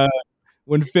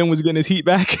 When Finn was getting his heat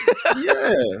back.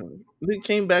 Yeah, they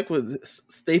came back with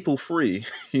staple free.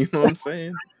 You know what I'm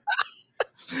saying?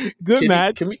 Good Can you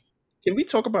match. can we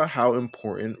talk about how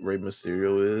important Rey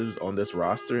Mysterio is on this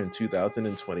roster in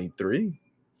 2023?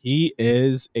 He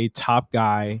is a top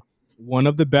guy. One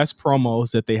of the best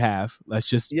promos that they have. Let's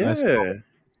call Yeah, it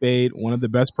spade. One of the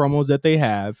best promos that they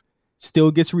have.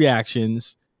 Still gets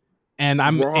reactions, and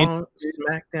Raw,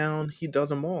 SmackDown, he does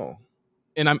them all.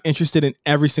 I'm interested in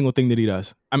every single thing that he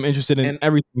does. I'm interested in And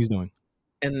everything he's doing.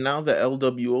 and now the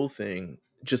LWO thing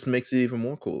just makes it even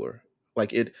more cooler.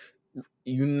 Like it,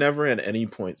 you never at any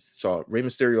point saw Rey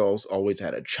Mysterio always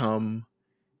had a chum.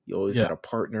 He always Yeah, had a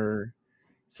partner,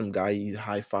 some guy he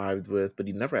high fived with, but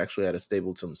he never actually had a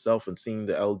stable to himself. And seeing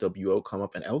the LWO come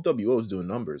up, and LWO is doing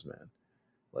numbers, man.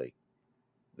 Like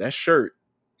that shirt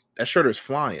is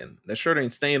flying. That shirt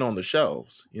ain't staying on the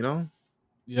shelves, you know?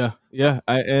 yeah.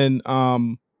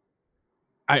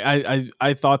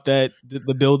 I thought that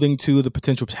the building to the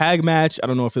potential tag match. I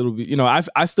don't know if it'll be.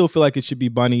 I still feel like it should be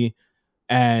Bunny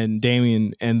and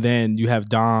Damien, and then you have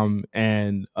Dom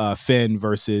and Finn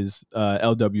versus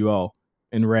LWO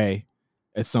and Ray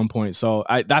at some point. So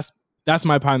that's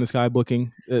my pie in the sky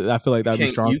booking. I feel like that'd be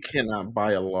strong. You cannot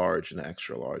buy a large and an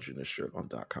extra large in this shirt on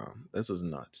 .com. This is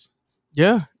nuts.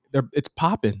 Yeah, it's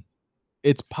popping.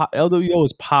 LWO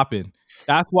is popping.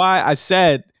 That's why I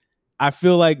said I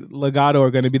feel like Legato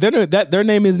are going to be their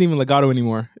name isn't even Legato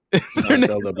anymore. No, it's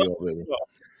LWO, baby.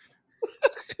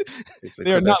 They said,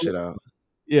 They're cut that not. shit out.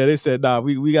 Yeah, they said, nah,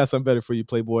 we got something better for you,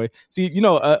 Playboy. See,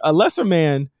 a lesser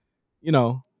man,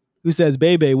 who says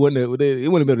Bebe wouldn't have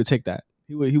been able to take that.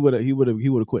 He would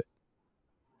have quit.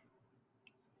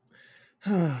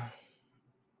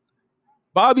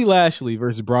 Bobby Lashley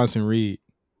versus Bronson Reed.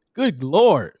 Good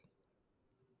Lord.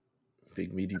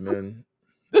 Big meaty men.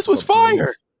 This was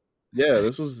fire. Yeah,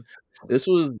 this was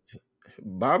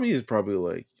Bobby is probably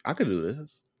like, I could do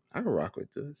this. I could rock with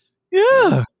this.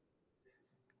 Yeah.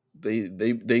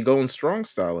 They go in strong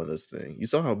style in this thing. You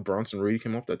saw how Bronson Reed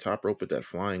came off that top rope with that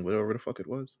flying whatever the fuck it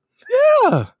was.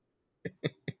 Yeah.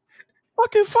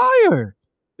 Fucking fire.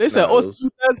 They said, Nah,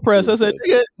 press. I said,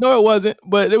 no, it wasn't,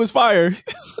 but it was fire.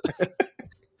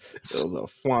 It was a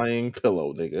flying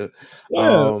pillow, nigga.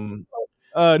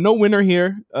 Yeah. No winner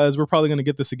here, as we're probably going to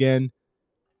get this again.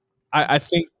 I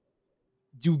think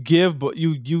you give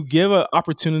an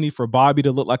opportunity for Bobby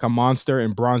to look like a monster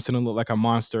and Bronson to look like a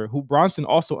monster. Who Bronson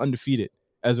also undefeated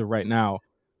as of right now,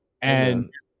 and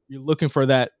you're looking for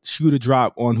that shoe to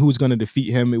drop on who's going to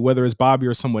defeat him, whether it's Bobby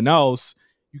or someone else.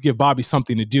 You give Bobby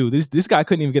something to do. This guy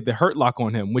couldn't even get the hurt lock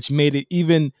on him, which made it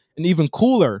an even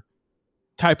cooler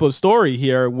type of story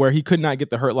here, where he could not get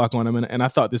the hurt lock on him. And I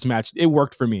thought this match, it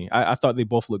worked for me. I thought they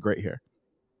both looked great here.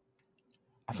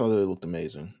 I thought they looked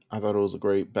amazing. I thought it was a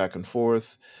great back and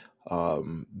forth.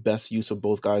 Best use of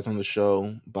both guys on the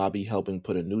show. Bobby helping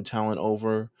put a new talent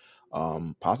over.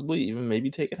 Possibly even maybe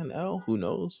taking an L. Who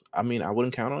knows? I mean, I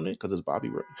wouldn't count on it because it's Bobby.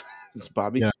 It's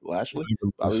Bobby Lashley.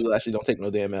 Bobby Lashley don't take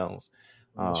no damn L's.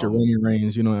 Roman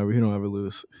Reigns, you don't ever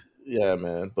lose. Yeah,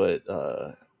 man. But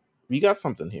we got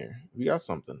something here. We got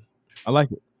something. I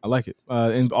like it.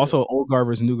 And also, old guard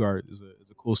versus new guard is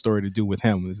a cool story to do with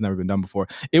him. It's never been done before.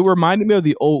 It reminded me of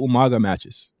the old Umaga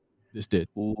matches. This did.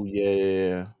 Ooh,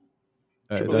 yeah.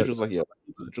 Triple H was like, "Yo,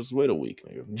 just wait a week,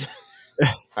 nigga.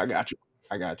 I got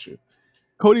you."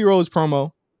 Cody Rhodes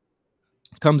promo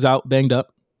comes out banged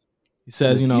up. He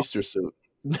says, Easter suit.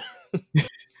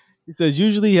 He says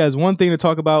usually he has one thing to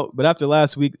talk about, but after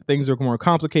last week, things are more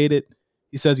complicated.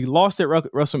 He says he lost at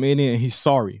WrestleMania and he's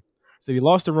sorry. He said he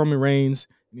lost to Roman Reigns.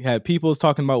 He had people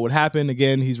talking about what happened.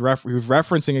 Again, he was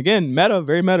referencing, again,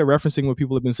 very meta, referencing what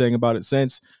people have been saying about it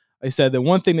since. He said that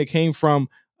one thing that came from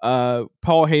Paul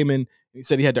Heyman, he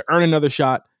said he had to earn another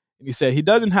shot. And he said he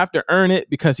doesn't have to earn it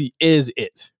because he is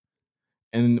it.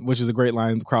 And which is a great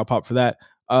line. The crowd popped for that.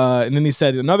 And then he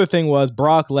said another thing was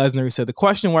Brock Lesnar. He said the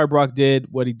question why Brock did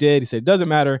what he did. He said it doesn't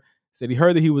matter. He said he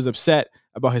heard that he was upset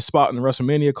about his spot on the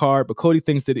WrestleMania card, but Cody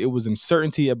thinks that it was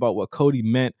uncertainty about what Cody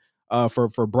meant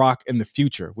for Brock in the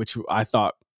future, which I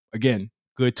thought, again,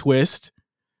 good twist.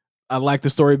 I like the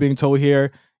story being told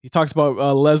here. He talks about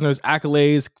Lesnar's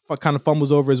accolades, kind of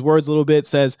fumbles over his words a little bit,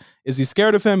 says, is he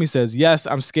scared of him? He says, yes,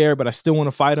 I'm scared, but I still want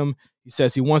to fight him. He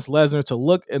says he wants Lesnar to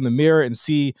look in the mirror and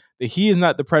see that he is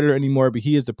not the predator anymore, but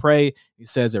he is the prey. He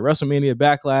says at WrestleMania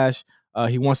Backlash,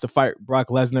 he wants to fight Brock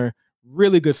Lesnar.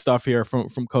 Really good stuff here from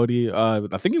Cody. I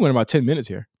think he went about 10 minutes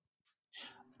here.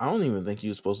 I don't even think he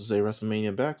was supposed to say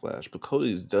WrestleMania Backlash, but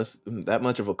Cody's just that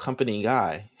much of a company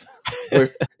guy where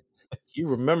he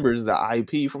remembers the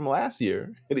IP from last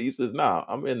year, and he says, "Nah,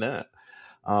 I'm in that."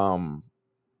 Um,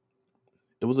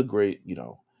 it was a great,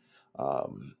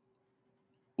 um,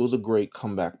 it was a great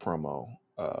comeback promo.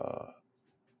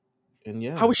 And I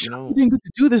yeah, was shocked he didn't get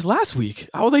to do this last week.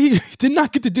 I was like, he did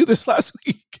not get to do this last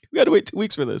week. We had to wait 2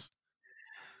 weeks for this.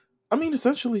 I mean,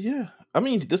 essentially, yeah. I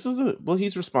mean, this is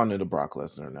he's responding to Brock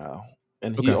Lesnar now.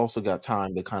 And he Okay. also got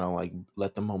time to kind of like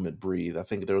let the moment breathe. I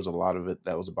think there was a lot of it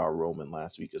that was about Roman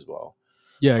last week as well.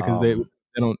 Yeah, because they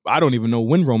don't. I don't even know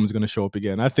when Roman's going to show up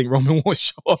again. I think Roman won't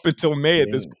show up until May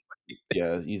at this point.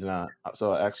 Yeah, he's not.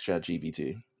 So I asked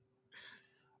ChatGPT.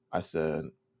 I said,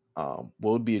 what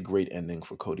would be a great ending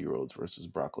for Cody Rhodes versus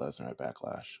Brock Lesnar at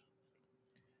Backlash?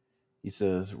 He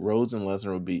says Rhodes and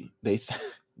Lesnar would be they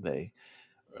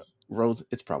Rhodes.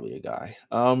 It's probably a guy.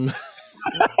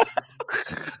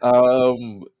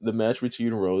 The match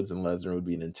between Rhodes and Lesnar would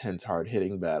be an intense,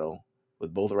 hard-hitting battle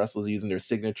with both wrestlers using their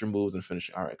signature moves and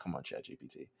finishing. All right, come on,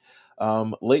 ChatGPT.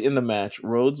 Late in the match,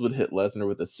 Rhodes would hit Lesnar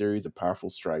with a series of powerful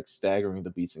strikes, staggering the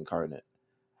Beast Incarnate.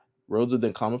 Rhodes would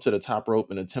then climb up to the top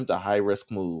rope and attempt a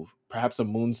high-risk move, perhaps a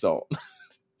moonsault.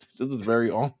 This is very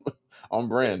on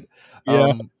brand.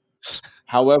 Yeah.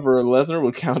 However, Lesnar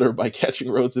would counter by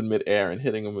catching Rhodes in midair and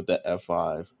hitting him with the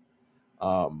F5.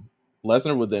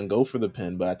 Lesnar would then go for the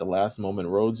pin, but at the last moment,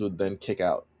 Rhodes would then kick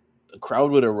out. The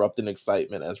crowd would erupt in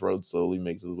excitement as Rhodes slowly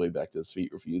makes his way back to his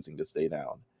feet, refusing to stay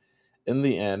down. In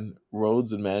the end,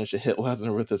 Rhodes would manage to hit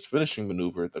Lesnar with his finishing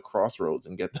maneuver at the Crossroads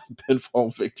and get the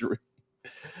pinfall victory.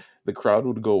 The crowd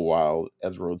would go wild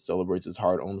as Rhodes celebrates his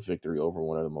hard-earned victory over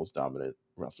one of the most dominant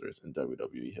wrestlers in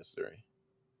WWE history.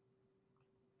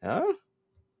 Huh?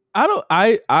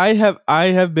 I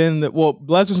have been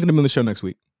Lesnar's going to be on the show next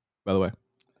week, by the way.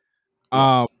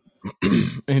 Yes.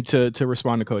 And to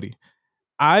respond to Cody,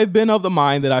 I've been of the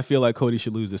mind that I feel like Cody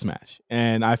should lose this match,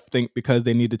 and I think because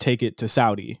they need to take it to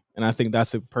Saudi, and I think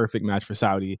that's a perfect match for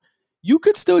Saudi. You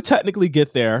could still technically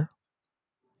get there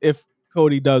if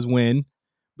Cody does win,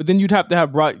 but then you'd have to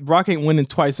have Brock ain't winning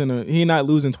twice he not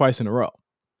losing twice in a row.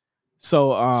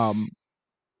 So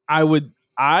I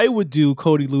would do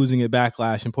Cody losing at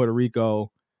Backlash in Puerto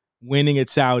Rico, winning at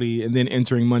Saudi, and then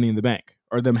entering Money in the Bank,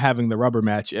 or them having the rubber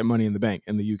match at Money in the Bank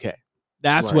in the UK.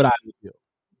 That's what I would do.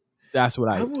 That's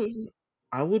what I would do.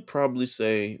 I would probably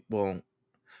say, well,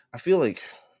 I feel like,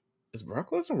 is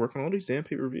Brock Lesnar working all these damn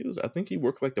pay-per-views? I think he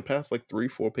worked like the past like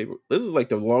 3-4 pay-per. This is like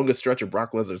the longest stretch of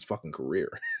Brock Lesnar's fucking career.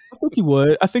 I think he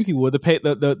would.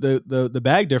 The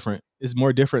bag different is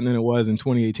more different than it was in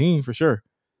 2018 for sure.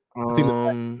 I think the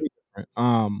bag is different.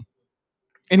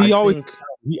 And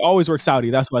he always works Saudi.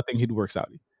 That's why I think he'd work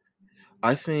Saudi.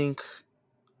 I think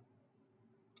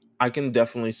I can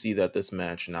definitely see that this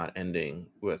match not ending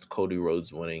with Cody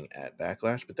Rhodes winning at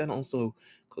Backlash, but then also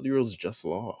Cody Rhodes just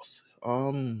lost.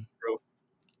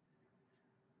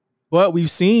 But we've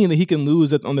seen that he can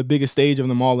lose on the biggest stage of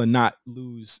them all and not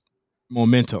lose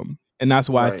momentum, and that's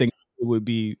why I think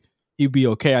he'd be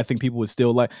okay. I think people would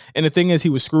still like. And the thing is, he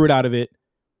was screwed out of it.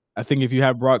 I think if you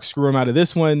have Brock screw him out of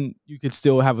this one, you could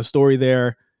still have a story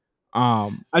there.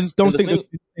 I just don't think there's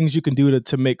things you can do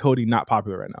to make Cody not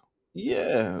popular right now.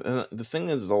 Yeah, and the thing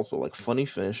is also like funny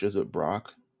finishes with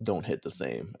Brock don't hit the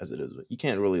same as it is. You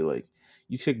can't really like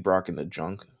you kick Brock in the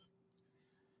junk.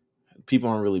 People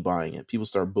aren't really buying it. People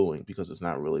start booing because it's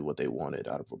not really what they wanted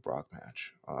out of a Brock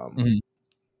match.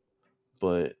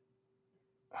 But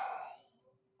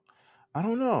I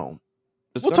don't know.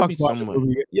 We'll talk about it.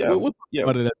 We'll talk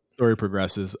about it as the story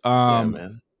progresses. Yeah,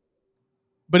 man.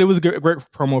 But it was a great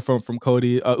promo from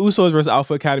Cody. Usos versus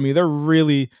Alpha Academy. They're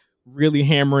really, really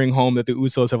hammering home that the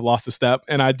Usos have lost a step,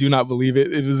 and I do not believe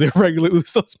it. It was their regular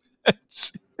Usos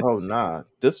match. Oh nah,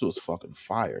 this was fucking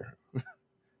fire.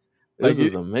 This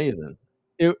was amazing.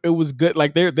 It was good.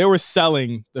 Like they were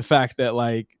selling the fact that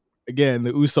like again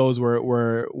the Usos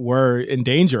were in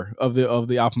danger of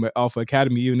the Alpha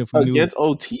Academy, even if we knew against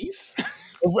Otis.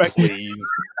 Please.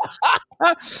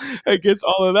 Against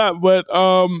all of that, but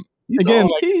again,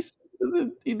 Otis.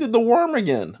 He did the worm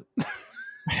again.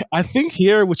 I think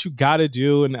here what you got to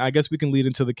do, and I guess we can lead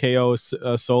into the KO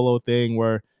Solo thing,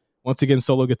 where once again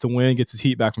Solo gets a win, gets his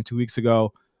heat back from 2 weeks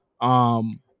ago.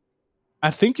 I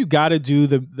think you got to do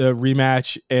the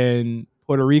rematch in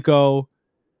Puerto Rico.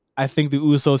 I think the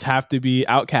Usos have to be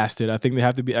outcasted. I think they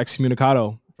have to be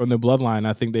excommunicado from their bloodline.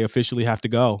 I think they officially have to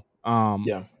go.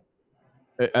 Yeah.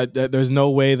 There's no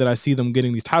way that I see them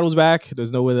getting these titles back.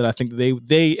 There's no way that I think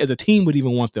they as a team would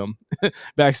even want them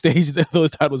backstage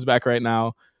those titles back right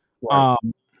now. Right.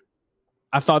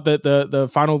 I thought that the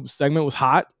final segment was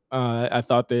hot. I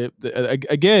thought that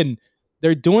again,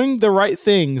 they're doing the right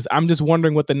things. I'm just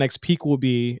wondering what the next peak will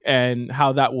be and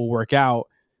how that will work out.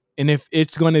 And if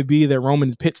it's going to be that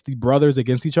Roman pits the brothers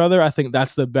against each other, I think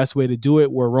that's the best way to do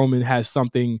it, where Roman has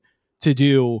something to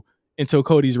do until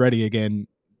Cody's ready again,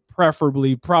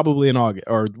 preferably probably in August,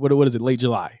 or what is it, late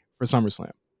July for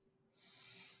SummerSlam.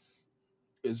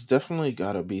 It's definitely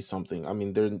got to be something. I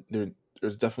mean,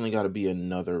 there's definitely got to be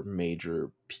another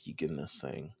major peak in this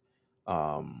thing.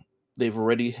 They've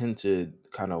already hinted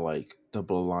kind of like the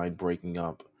bloodline breaking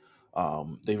up.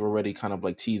 They've already kind of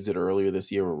like teased it earlier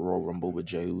this year with Royal Rumble with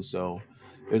Jey Uso.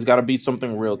 There's got to be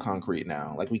something real concrete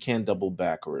now. Like, we can't double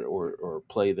back or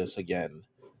play this again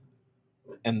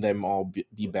and them all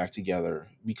be back together.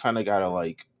 We kind of gotta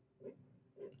like,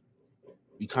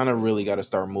 we kind of really got to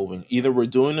start moving. Either we're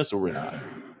doing this or we're not.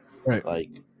 Right. Like,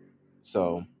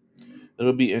 so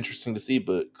it'll be interesting to see.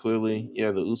 But clearly,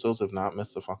 yeah, the Usos have not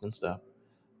missed a fucking step.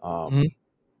 Mm-hmm.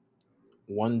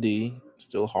 1D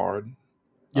still hard.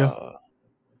 Yeah.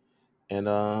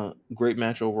 And great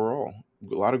match overall.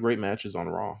 A lot of great matches on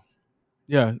Raw.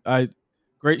 Yeah.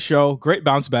 Great show, great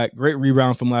bounce back, great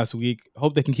rebound from last week.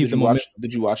 Hope they can keep the momentum.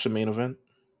 Did you watch the main event?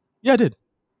 Yeah, I did.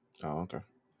 Oh, okay.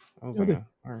 I was Yeah, I like, did.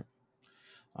 all right.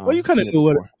 Well, you kind of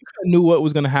knew what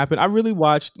was going to happen. I really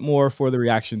watched more for the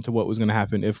reaction to what was going to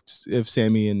happen if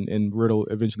Sammy and Riddle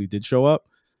eventually did show up.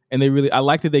 And I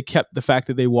liked that they kept the fact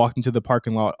that they walked into the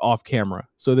parking lot off camera,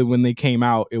 so that when they came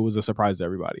out, it was a surprise to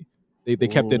everybody. They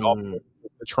kept it off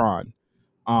the Tron.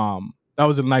 That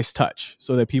was a nice touch,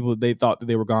 so that they thought that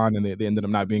they were gone, and they ended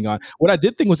up not being gone. What I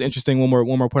did think was interesting, one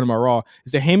more point on my Raw,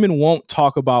 is that Heyman won't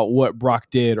talk about what Brock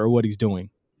did or what he's doing.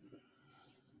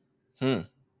 And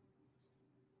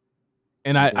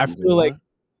I feel like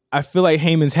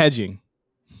Heyman's hedging.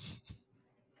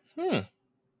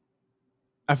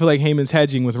 I feel like Heyman's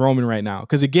hedging with Roman right now.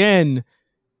 Because again,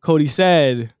 Cody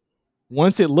said,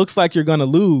 once it looks like you're gonna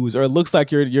lose, or it looks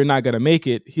like you're not gonna make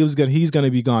it, he's gonna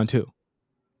be gone too.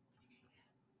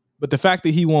 But the fact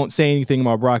that he won't say anything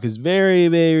about Brock is very,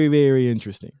 very, very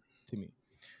interesting to me.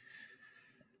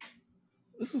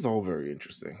 This is all very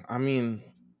interesting. I mean,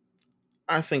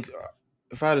 I think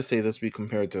if I had to say this, we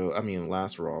compared to,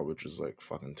 last Raw, which was like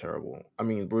fucking terrible. I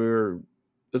mean,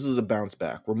 this is a bounce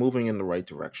back. We're moving in the right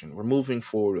direction. We're moving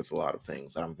forward with a lot of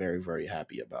things that I'm very, very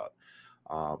happy about.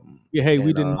 We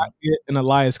did not get an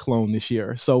Elias clone this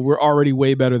year, so we're already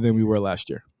way better than we were last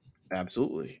year.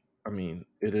 Absolutely. I mean,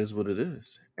 it is what it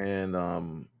is. And,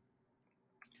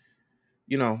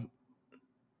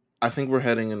 I think we're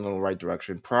heading in the right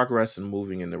direction. Progress and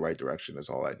moving in the right direction is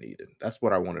all I needed. That's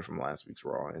what I wanted from last week's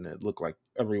Raw. And it looked like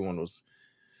everyone was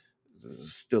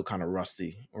still kind of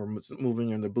rusty or moving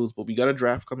in their boots. But we got a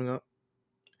draft coming up.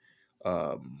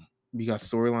 We got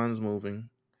storylines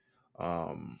moving.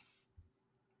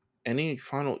 Any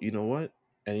final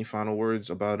words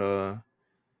about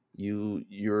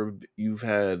you've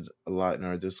had a lot in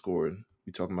our Discord.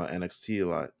 We talking about NXT a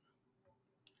lot.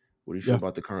 What do you feel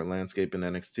about the current landscape in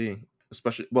NXT?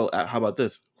 Especially, how about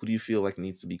this? Who do you feel like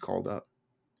needs to be called up?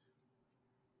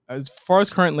 As far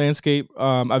as current landscape,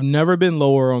 I've never been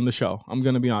lower on the show. I'm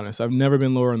going to be honest. I've never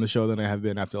been lower on the show than I have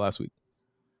been after last week.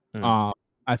 I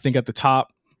think at the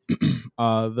top,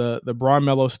 the Braun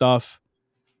Mello stuff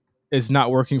is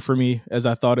not working for me as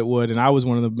I thought it would, and I was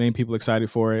one of the main people excited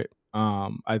for it.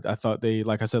 I thought they,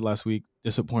 like I said last week,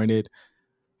 disappointed.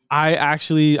 I'm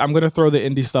going to throw the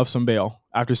indie stuff some bail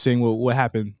after seeing what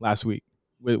happened last week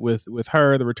with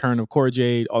her, the return of Cora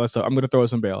Jade, all that stuff. I'm going to throw it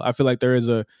some bail. I feel like there's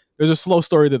a slow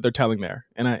story that they're telling there,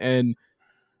 and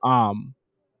I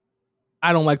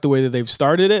don't like the way that they've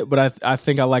started it, but I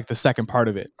think I like the second part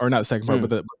of it, or not the second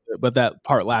part, but that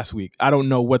part last week. I don't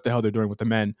know what the hell they're doing with the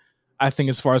men. I think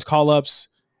as far as call ups,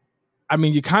 I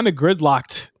mean, you kind of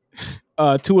gridlocked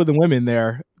two of the women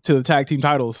there to the tag team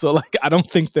titles. So like, I don't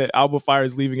think that Alba Fire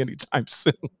is leaving anytime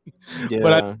soon. Yeah.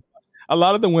 But a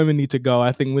lot of the women need to go.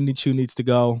 I think Wendy Chu needs to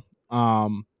go.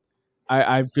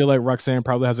 I feel like Roxanne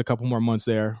probably has a couple more months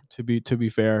there to be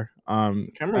fair. Cameron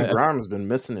Grimes has been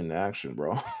missing in action,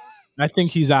 bro. I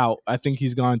think he's out. I think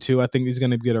he's gone too. I think he's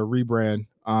going to get a rebrand.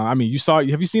 I mean,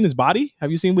 have you seen his body? Have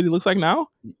you seen what he looks like now?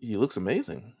 He looks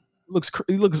amazing.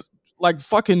 He looks like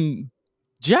fucking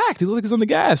jacked. He looks like he's on the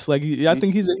gas. Like I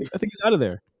think he's out of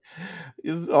there.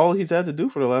 All he's had to do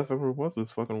for the last number of months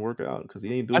is fucking work out because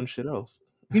he ain't doing shit else.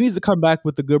 He needs to come back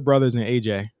with the Good Brothers and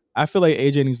AJ. I feel like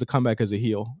AJ needs to come back as a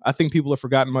heel. I think people have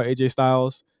forgotten about AJ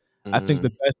Styles. I think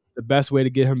the best way to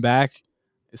get him back,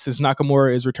 since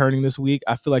Nakamura is returning this week,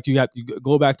 I feel like you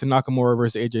go back to Nakamura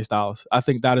versus AJ Styles. I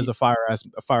think that is a fire ass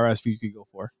feud you could go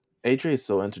for. AJ is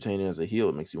so entertaining as a heel,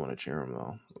 it makes you want to cheer him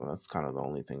though. Well, that's kind of the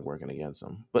only thing working against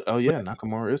him. But oh But yeah, I think,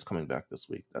 Nakamura is coming back this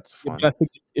week. That's yeah, but I fun.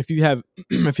 think if you have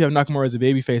if you have Nakamura as a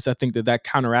babyface, I think that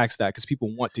counteracts that because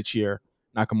people want to cheer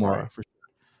Right. Nakamura for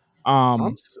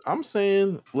sure. I'm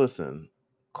saying, listen,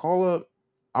 call up.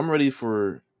 I'm ready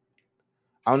for.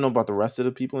 I don't know about the rest of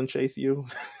the people in Chase U.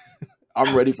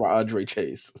 I'm ready for Andre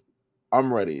Chase.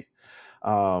 I'm ready.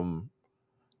 Um,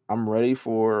 I'm ready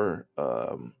for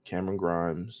Cameron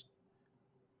Grimes.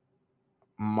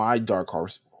 My dark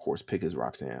horse pick is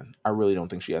Roxanne. I really don't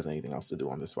think she has anything else to do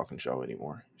on this fucking show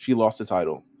anymore. She lost the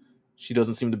title. She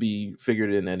doesn't seem to be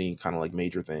figured in any kind of like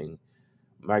major thing.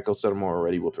 Michael Sotomayor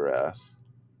already whooped her ass.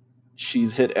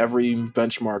 She's hit every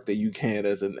benchmark that you can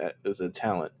as a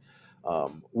talent.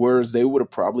 Whereas they would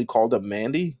have probably called up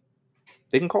Mandy,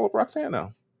 they can call up Roxanne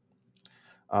now.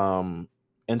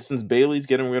 And since Bailey's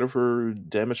getting rid of her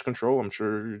damage control, I'm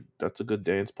sure that's a good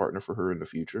dance partner for her in the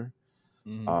future.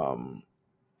 Mm-hmm.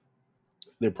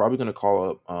 They're probably going to call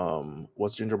up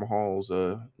what's Jinder Mahal's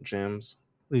jams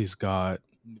Please God,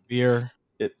 beer.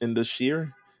 in the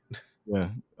sheer. Yeah.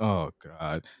 Oh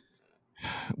God,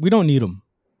 we don't need them.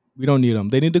 We don't need them.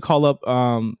 They need to call up.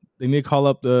 They need to call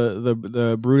up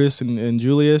the Brutus and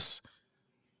Julius.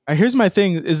 Here's my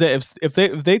thing: is that if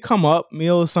they come up,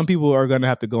 Meelz, some people are gonna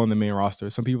have to go on the main roster.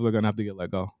 Some people are gonna have to get let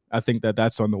go. I think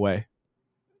that's on the way.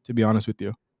 To be honest with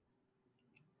you,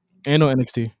 and on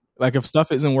NXT. Like if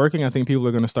stuff isn't working, I think people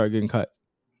are gonna start getting cut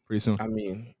pretty soon. I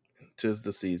mean, 'tis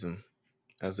the season,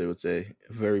 as they would say.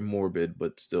 Very morbid,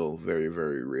 but still very,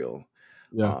 very real.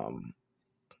 Yeah, Um,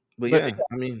 but but yeah,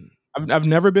 I mean, I've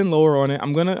never been lower on it.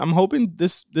 I'm hoping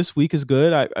this week is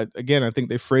good. I think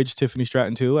they fridged Tiffany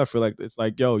Stratton too. I feel like it's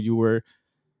like, yo,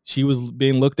 she was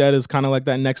being looked at as kind of like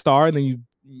that next star, and then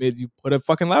you put a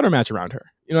fucking ladder match around her.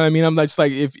 You know what I mean? I'm like, just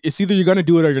like, if it's either you're gonna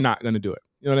do it or you're not gonna do it.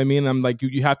 You know what I mean? I'm like,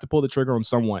 you have to pull the trigger on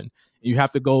someone. You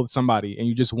have to go with somebody, and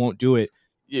you just won't do it.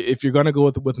 If you're gonna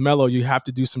go with Mello, you have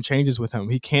to do some changes with him.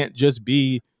 He can't just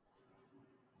be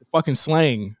fucking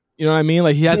slaying. You know what I mean?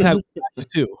 Like he has to have matches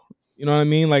too. You know what I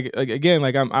mean? Like again,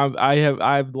 like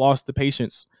I've lost the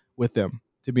patience with them,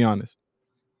 to be honest.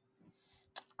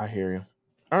 I hear you.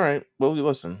 All right. Well,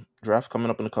 listen, draft coming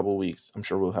up in a couple of weeks. I'm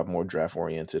sure we'll have more draft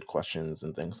oriented questions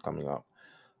and things coming up.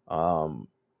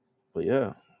 But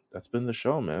yeah, that's been the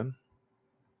show, man.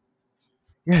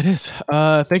 Yeah, it is.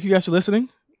 Thank you guys for listening.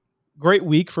 Great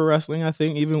week for wrestling, I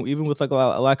think. Even with like a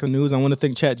lack of news, I want to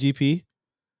thank ChatGPT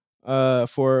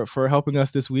for helping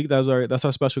us this week. That's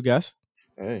our special guest.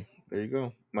 Hey, there you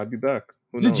go. Might be back.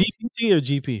 Who Is it knows? GPT or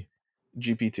GP?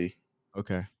 GPT.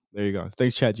 Okay, there you go.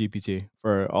 Thanks, ChatGPT,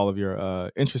 for all of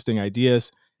your interesting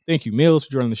ideas. Thank you, Meelz,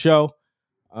 for joining the show.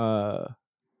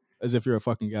 As if you're a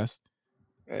fucking guest.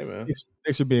 Hey, man.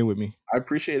 Thanks for being with me. I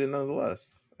appreciate it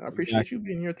nonetheless. I appreciate Exactly. you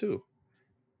being here too.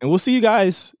 And we'll see you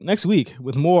guys next week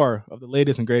with more of the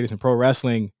latest and greatest in pro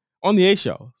wrestling on the A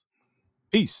Show.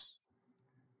 Peace.